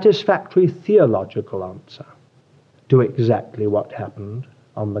a satisfactory theological answer to exactly what happened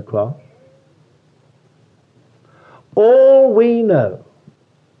on the cross. All we know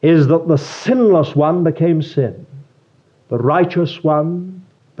is that the sinless one became sin. The righteous one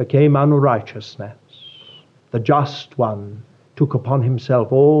became unrighteousness. The just one took upon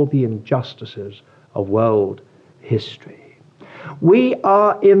himself all the injustices of world history. We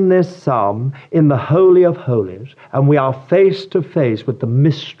are in this psalm in the Holy of Holies, and we are face to face with the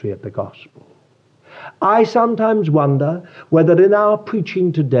mystery of the gospel. I sometimes wonder whether in our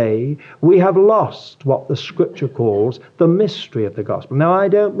preaching today we have lost what the Scripture calls the mystery of the gospel. Now, I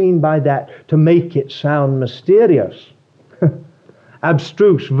don't mean by that to make it sound mysterious,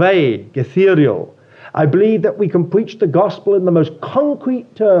 abstruse, vague, ethereal. I believe that we can preach the gospel in the most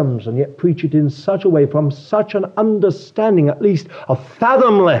concrete terms and yet preach it in such a way, from such an understanding, at least a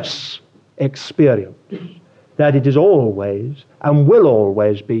fathomless experience, that it is always and will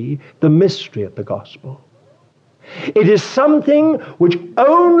always be the mystery of the gospel. It is something which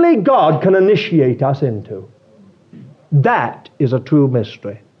only God can initiate us into. That is a true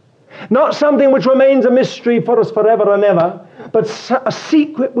mystery. Not something which remains a mystery for us forever and ever, but a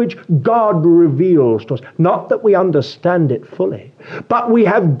secret which God reveals to us. Not that we understand it fully, but we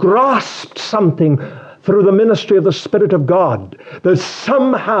have grasped something through the ministry of the Spirit of God, that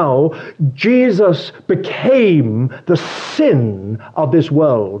somehow Jesus became the sin of this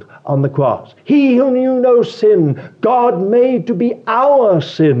world on the cross. He who knew no sin, God made to be our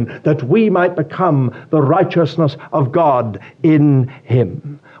sin, that we might become the righteousness of God in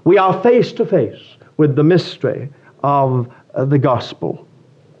him. We are face to face with the mystery of the gospel.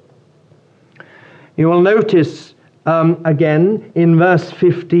 You will notice again in verse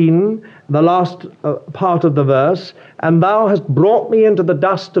 15, the last part of the verse, and thou hast brought me into the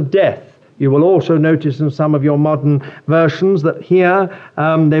dust of death. You will also notice in some of your modern versions that here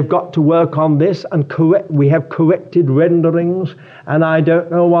they've got to work on this, and we have corrected renderings, and I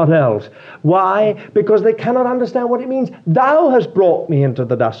don't know what else. Why? Because they cannot understand what it means. Thou hast brought me into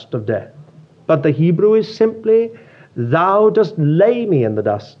the dust of death. But the Hebrew is simply, thou dost lay me in the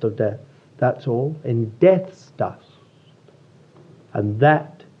dust of death. That's all, in death's dust. And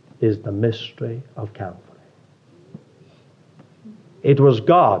that is the mystery of Calvary. It was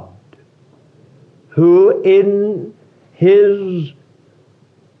God who, in his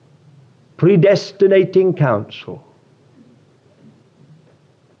predestinating counsel,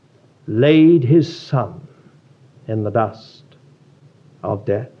 laid his Son in the dust of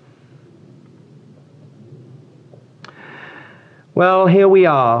death. Well, here we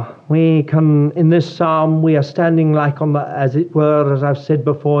are. We can, in this psalm, we are standing like on the, as it were, as I've said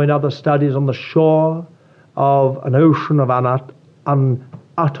before in other studies, on the shore of an ocean of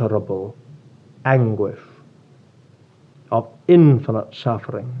unutterable anguish, of infinite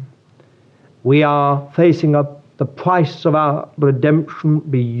suffering. We are facing up the price of our redemption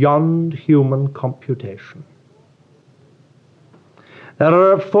beyond human computation. There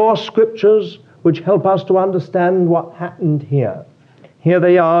are 4 scriptures which help us to understand what happened here. Here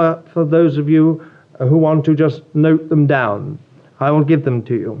they are for those of you who want to just note them down. I will give them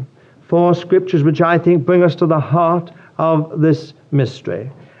to you. 4 scriptures which I think bring us to the heart of this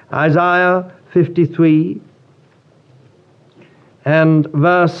mystery. Isaiah 53 and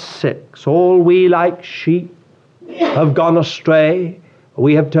verse 6. All we like sheep have gone astray.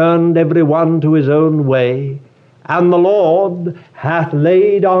 We have turned every one to his own way. And the Lord hath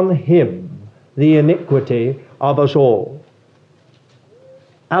laid on him the iniquity of us all.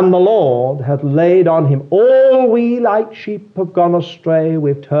 And the Lord hath laid on him. All we like sheep have gone astray.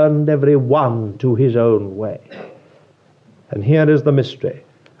 We've turned every one to his own way. And here is the mystery.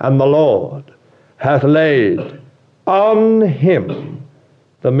 And the Lord hath laid on him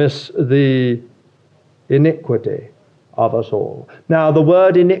the iniquity of us all. Now, the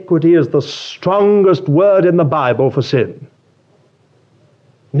word iniquity is the strongest word in the Bible for sin.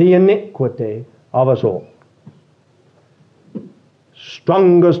 The iniquity of us all.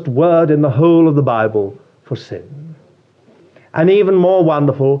 Strongest word in the whole of the Bible for sin. And even more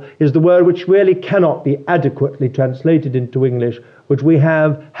wonderful is the word which really cannot be adequately translated into English, which we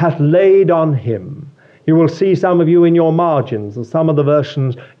have, hath laid on him. You will see some of you in your margins, and some of the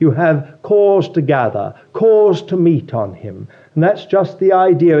versions, you have cause to gather, cause to meet on him. And that's just the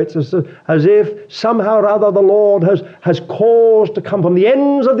idea. It's as if somehow or other the Lord has caused to come from the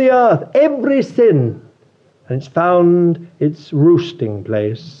ends of the earth every sin, and it's found its roosting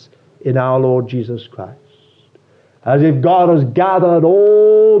place in our Lord Jesus Christ. As if God has gathered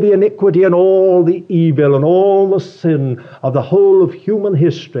all the iniquity and all the evil and all the sin of the whole of human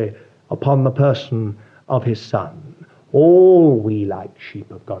history upon the person of his Son. All we like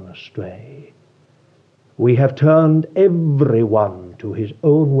sheep have gone astray. We have turned every one to his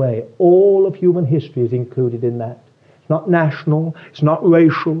own way. All of human history is included in that. It's not national, it's not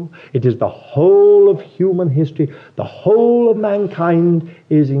racial, it is the whole of human history. The whole of mankind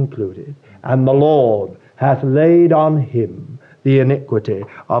is included. And the Lord hath laid on him the iniquity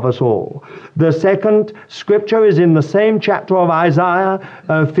of us all. The second scripture is in the same chapter of Isaiah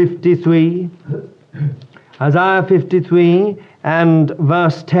 53. Isaiah 53 and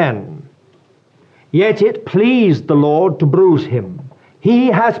verse 10. Yet it pleased the Lord to bruise him. He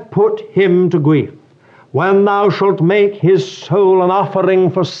hath put him to grief. When thou shalt make his soul an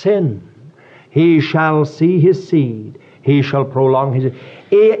offering for sin, he shall see his seed. He shall prolong his...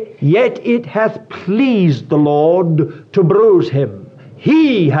 Yet it hath pleased the Lord to bruise him.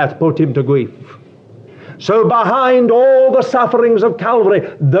 He hath put him to grief. So behind all the sufferings of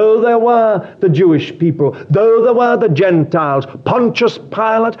Calvary, though there were the Jewish people, though there were the Gentiles, Pontius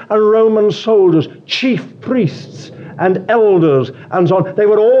Pilate and Roman soldiers, chief priests and elders and so on, they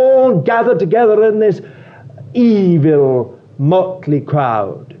were all gathered together in this evil, motley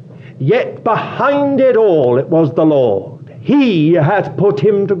crowd. Yet behind it all, it was the Lord. He hath put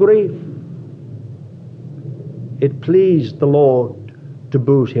him to grief. It pleased the Lord to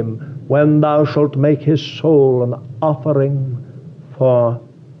boot him, when thou shalt make his soul an offering for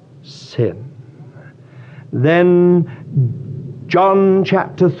sin. Then John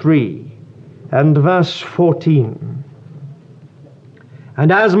chapter 3 and verse 14.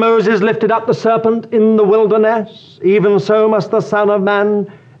 And as Moses lifted up the serpent in the wilderness, even so must the Son of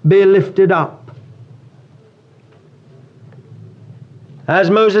Man be lifted up. As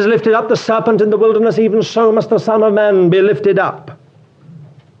Moses lifted up the serpent in the wilderness, even so must the Son of Man be lifted up.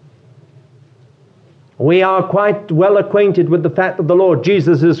 We are quite well acquainted with the fact that the Lord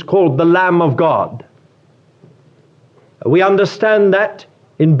Jesus is called the Lamb of God. We understand that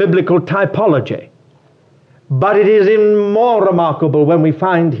in biblical typology. But it is even more remarkable when we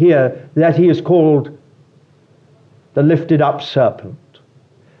find here that he is called the lifted up serpent.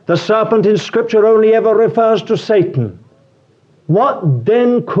 The serpent in Scripture only ever refers to Satan. What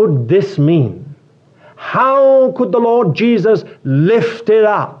then could this mean? How could the Lord Jesus lifted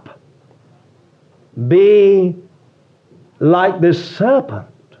up be like this serpent?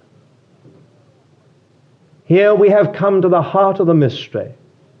 Here we have come to the heart of the mystery.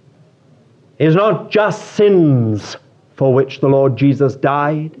 It is not just sins for which the Lord Jesus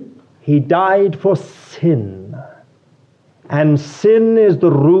died. He died for sin. And sin is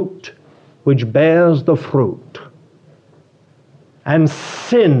the root which bears the fruit. And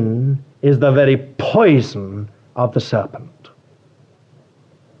sin is the very poison of the serpent.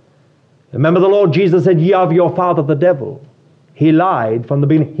 Remember, the Lord Jesus said, "Ye are of your father the devil." He lied from the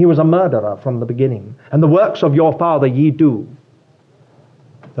beginning. He was a murderer from the beginning. "And the works of your father ye do."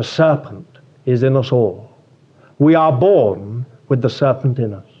 The serpent is in us all. We are born with the serpent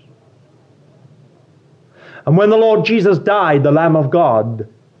in us. And when the Lord Jesus died, the Lamb of God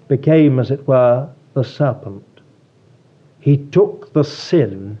became, as it were, the serpent. He took the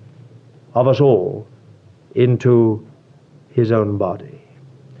sin of us all into his own body.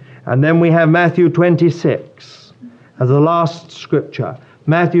 And then we have Matthew 26 as the last scripture.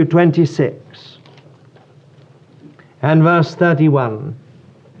 Matthew 26 and verse 31.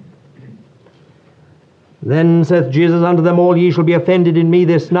 Then saith Jesus unto them all, Ye shall be offended in me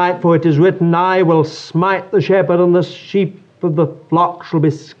this night, for it is written, I will smite the shepherd, and the sheep of the flock shall be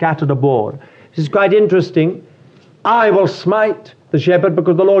scattered abroad. This is quite interesting. I will smite the shepherd,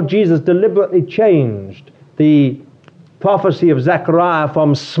 because the Lord Jesus deliberately changed the prophecy of Zechariah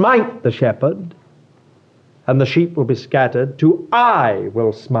from smite the shepherd and the sheep will be scattered to I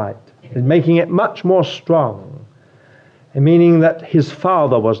will smite, making it much more strong, meaning that his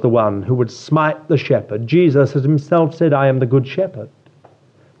father was the one who would smite the shepherd. Jesus has himself said, I am the good shepherd.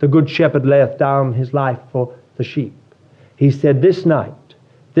 The good shepherd layeth down his life for the sheep. He said, this night,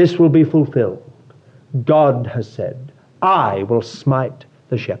 this will be fulfilled. God has said, I will smite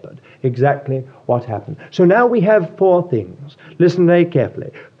the shepherd. Exactly what happened. So now we have four things. Listen very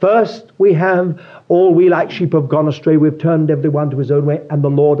carefully. First, we have all we like sheep have gone astray. We've turned every one to his own way, and the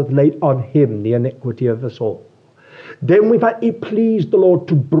Lord hath laid on him the iniquity of us all. Then we find it pleased the Lord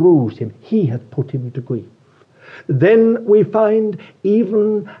to bruise him. He hath put him to grief. Then we find,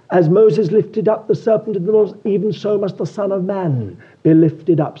 even as Moses lifted up the serpent in the wilderness, even so must the Son of Man be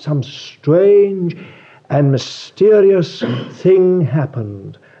lifted up. Some strange and mysterious thing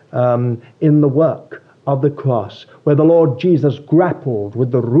happened in the work of the cross, where the Lord Jesus grappled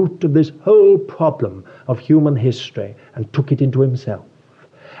with the root of this whole problem of human history and took it into himself.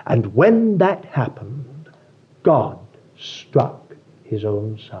 And when that happened, God struck his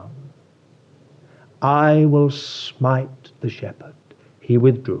own Son. I will smite the shepherd. He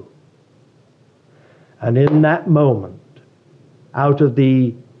withdrew. And in that moment, out of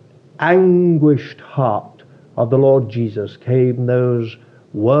the anguished heart of the Lord Jesus came those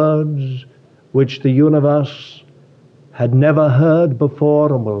words which the universe had never heard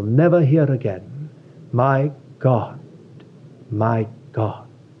before and will never hear again. My God,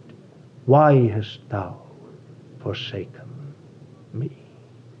 why hast thou forsaken me?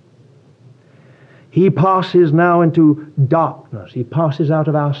 He passes now into darkness. He passes out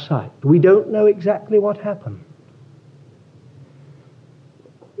of our sight. We don't know exactly what happened.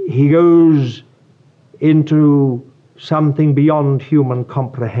 He goes into something beyond human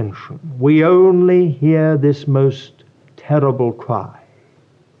comprehension. We only hear this most terrible cry.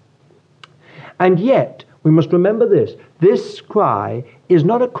 And yet, We must remember this. This cry is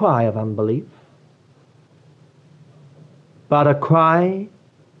not a cry of unbelief, but a cry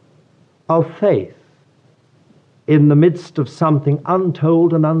of faith in the midst of something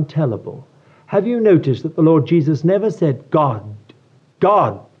untold and untellable. Have you noticed that the Lord Jesus never said, God,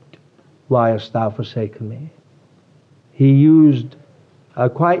 God, why hast thou forsaken me? He used a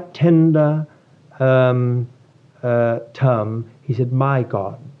quite tender term. He said, my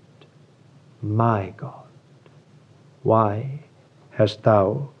God, why hast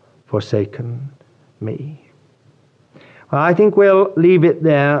thou forsaken me? Well, I think we'll leave it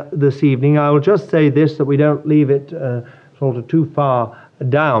there this evening. I will just say this, that we don't leave it sort of too far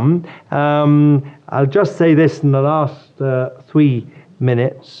down. I'll just say this in the last 3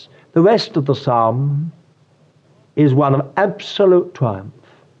 minutes. The rest of the psalm is one of absolute triumph.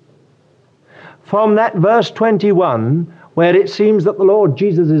 From that verse 21, where it seems that the Lord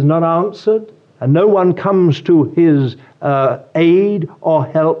Jesus is not answered, and no one comes to his aid or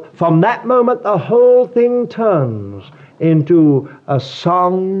help, from that moment the whole thing turns into a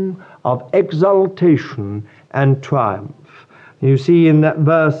song of exaltation and triumph. You see in that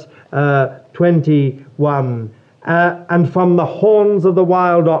verse 21, and from the horns of the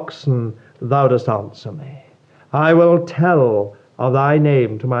wild oxen thou dost answer me. I will tell of thy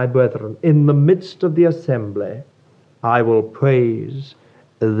name to my brethren. In the midst of the assembly I will praise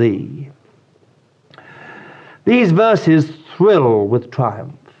thee. These verses thrill with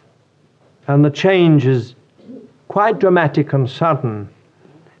triumph, and the change is quite dramatic and sudden.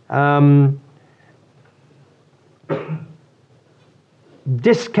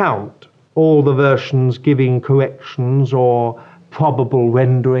 Discount all the versions giving corrections or probable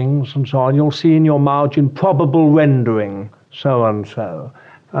renderings and so on. You'll see in your margin, probable rendering, so and so.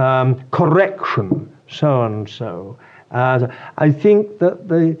 Correction, so and so. I think that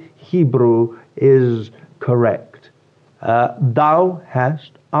the Hebrew is correct. Thou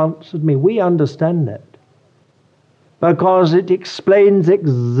hast answered me. We understand it, because it explains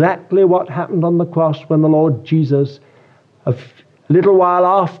exactly what happened on the cross when the Lord Jesus, a little while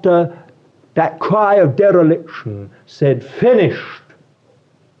after that cry of dereliction, said, finished,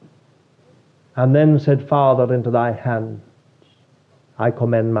 and then said, Father, into thy hands I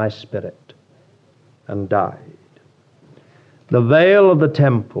commend my spirit, and died. The veil of the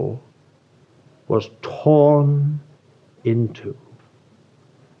temple was torn in two.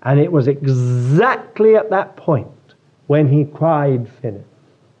 And it was exactly at that point when he cried, finished.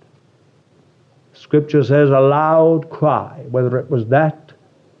 Scripture says a loud cry, whether it was that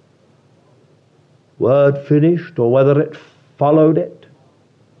word finished or whether it followed it.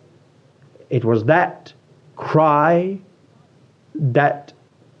 It was that cry that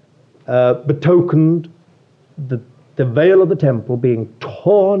betokened the veil of the temple being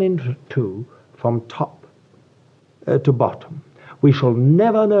torn into two from top to bottom. We shall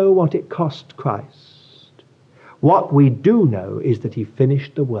never know what it cost Christ. What we do know is that he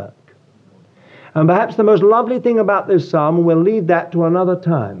finished the work. And perhaps the most lovely thing about this psalm, and we'll leave that to another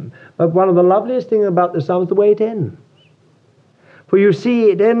time, but one of the loveliest things about this psalm is the way it ends. For you see,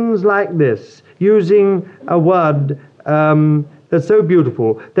 it ends like this, using a word that's so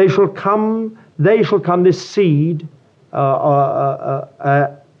beautiful. They shall come, this seed,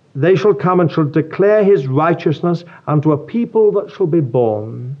 they shall come and shall declare his righteousness unto a people that shall be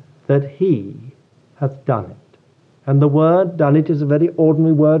born, that he hath done it. And the word done it is a very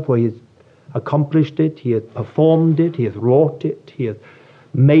ordinary word, for he has accomplished it, he hath performed it, he hath wrought it, he hath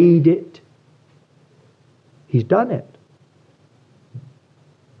made it. He's done it.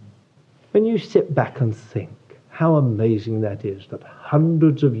 When you sit back and think how amazing that is, that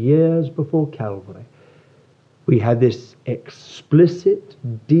hundreds of years before Calvary, we had this explicit,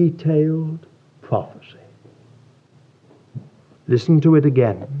 detailed prophecy. Listen to it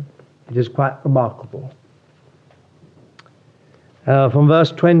again. It is quite remarkable. From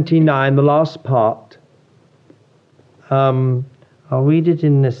verse 29, the last part, I'll read it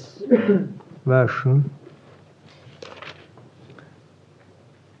in this version.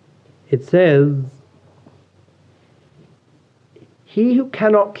 It says, he who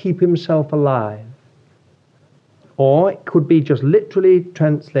cannot keep himself alive, or it could be just literally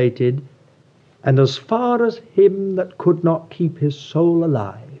translated, and as far as him that could not keep his soul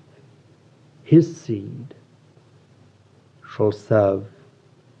alive, his seed shall serve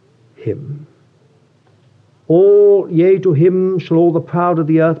him. Yea, to him shall all the proud of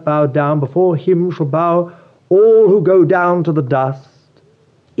the earth bow down, before him shall bow all who go down to the dust,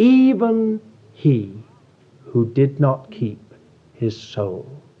 even he who did not keep his soul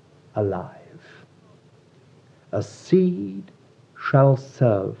alive. A seed shall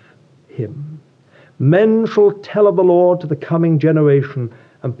serve him. Men shall tell of the Lord to the coming generation,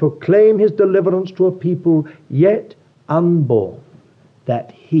 and proclaim his deliverance to a people yet unborn, that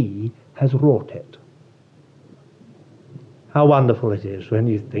he has wrought it. How wonderful it is when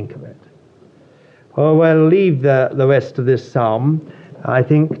you think of it. Well, we'll leave the rest of this psalm, I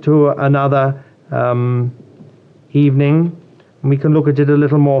think, to another evening, and we can look at it a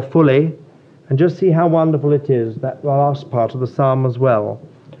little more fully and just see how wonderful it is, that last part of the psalm as well,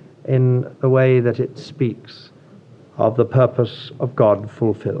 in the way that it speaks of the purpose of God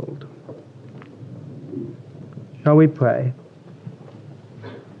fulfilled. Shall we pray?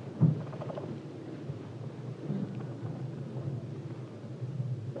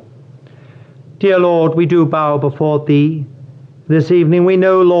 Dear Lord, we do bow before Thee this evening. We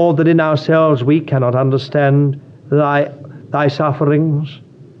know, Lord, that in ourselves we cannot understand Thy sufferings.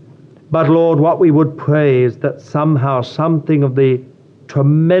 But, Lord, what we would pray is that somehow something of the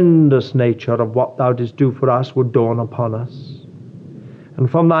tremendous nature of what Thou didst do for us would dawn upon us.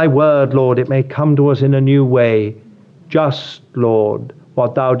 And from Thy word, Lord, it may come to us in a new way, just, Lord,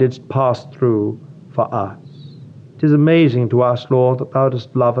 what Thou didst pass through for us. It is amazing to us, Lord, that Thou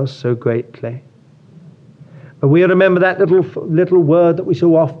dost love us so greatly. But we remember that little word that we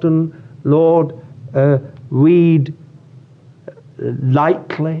so often, Lord, read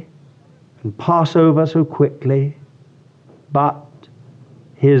lightly and pass over so quickly, but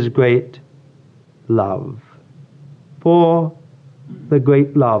His great love, for the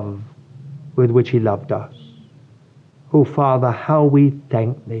great love with which He loved us. Oh, Father, how we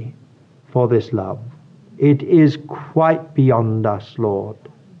thank Thee for this love. It is quite beyond us, Lord.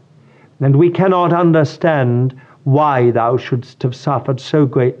 And we cannot understand why Thou shouldst have suffered so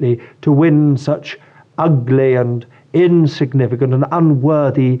greatly to win such ugly and insignificant and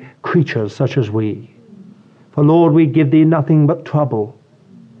unworthy creatures such as we. For, Lord, we give Thee nothing but trouble.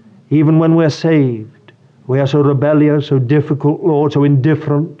 Even when we're saved, we are so rebellious, so difficult, Lord, so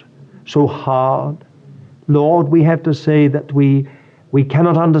indifferent, so hard. Lord, we have to say that we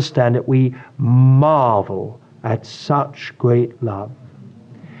cannot understand it. We marvel at such great love.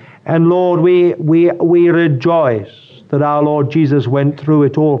 And Lord, we rejoice that our Lord Jesus went through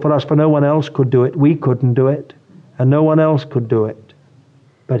it all for us, for no one else could do it. We couldn't do it, and no one else could do it.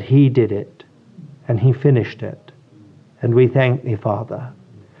 But He did it, and He finished it. And we thank Thee, Father.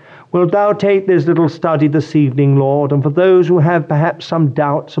 Wilt Thou take this little study this evening, Lord, and for those who have perhaps some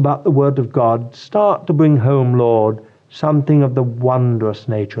doubts about the Word of God, start to bring home, Lord, something of the wondrous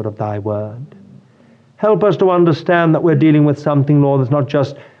nature of Thy Word. Help us to understand that we're dealing with something, Lord, that's not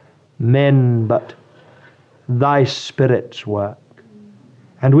just men, but Thy Spirit's work.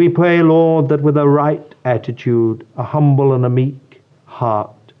 And we pray, Lord, that with a right attitude, a humble and a meek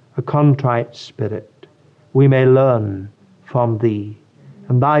heart, a contrite spirit, we may learn from Thee,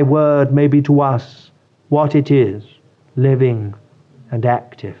 and Thy Word may be to us what it is, living and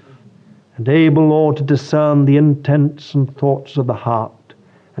active, and able, Lord, to discern the intents and thoughts of the heart,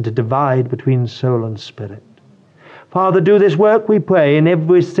 and to divide between soul and spirit. Father, do this work, we pray, in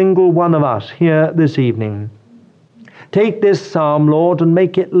every single one of us here this evening. Take this psalm, Lord, and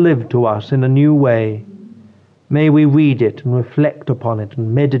make it live to us in a new way. May we read it and reflect upon it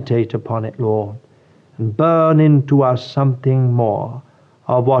and meditate upon it, Lord, and burn into us something more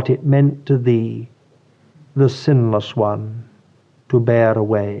of what it meant to Thee, the sinless one, to bear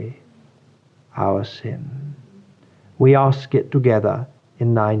away our sin. We ask it together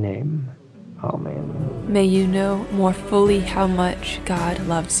in Thy name. Amen. May you know more fully how much God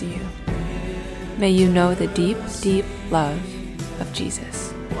loves you. May you know the deep, deep love of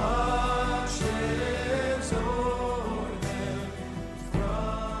Jesus.